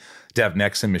K, Dev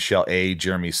Nexon, Michelle A,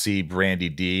 Jeremy C, Brandy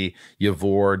D,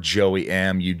 Yavor, Joey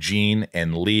M, Eugene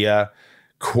and Leah,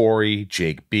 Corey,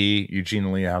 Jake B. Eugene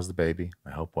and Leah, how's the baby?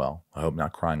 I hope well. I hope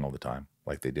not crying all the time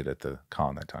like they did at the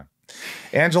con that time.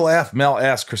 Angela F, Mel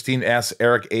S, Christine S,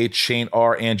 Eric H, Shane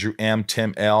R, Andrew M,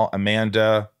 Tim L,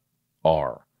 Amanda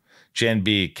R, Jen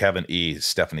B, Kevin E,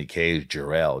 Stephanie K,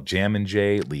 Jarrell, Jammin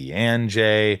J, Leanne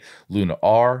J, Luna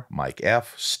R, Mike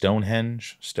F,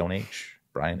 Stonehenge, Stone H,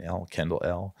 Brian L, Kendall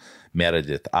L,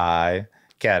 Meredith I,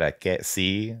 Kara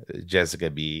C, Jessica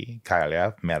B, Kyle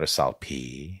F, Marisol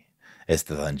P,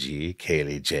 Esteban G,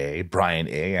 Kaylee J, Brian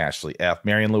A, Ashley F,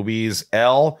 Marion Louise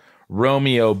L,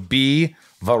 Romeo B,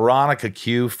 Veronica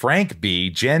Q, Frank B,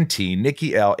 Jen T,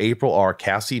 Nikki L, April R,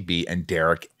 Cassie B, and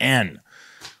Derek N.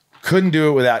 Couldn't do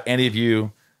it without any of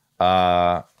you.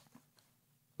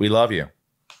 We love you.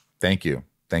 Thank you.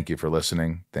 Thank you for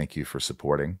listening. Thank you for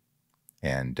supporting.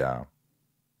 And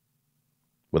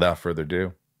without further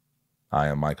ado, I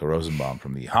am Michael Rosenbaum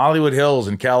from the Hollywood Hills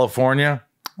in California.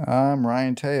 I'm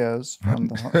Ryan Tejas from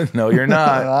the No, you're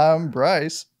not. I'm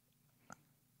Bryce.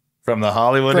 From the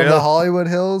Hollywood Hills? From the Hollywood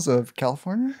Hills of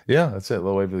California? Yeah, that's it. A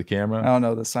little wave to the camera. I don't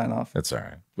know the sign off. That's all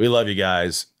right. We love you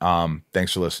guys.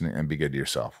 Thanks for listening, and be good to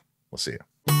yourself. We'll see you.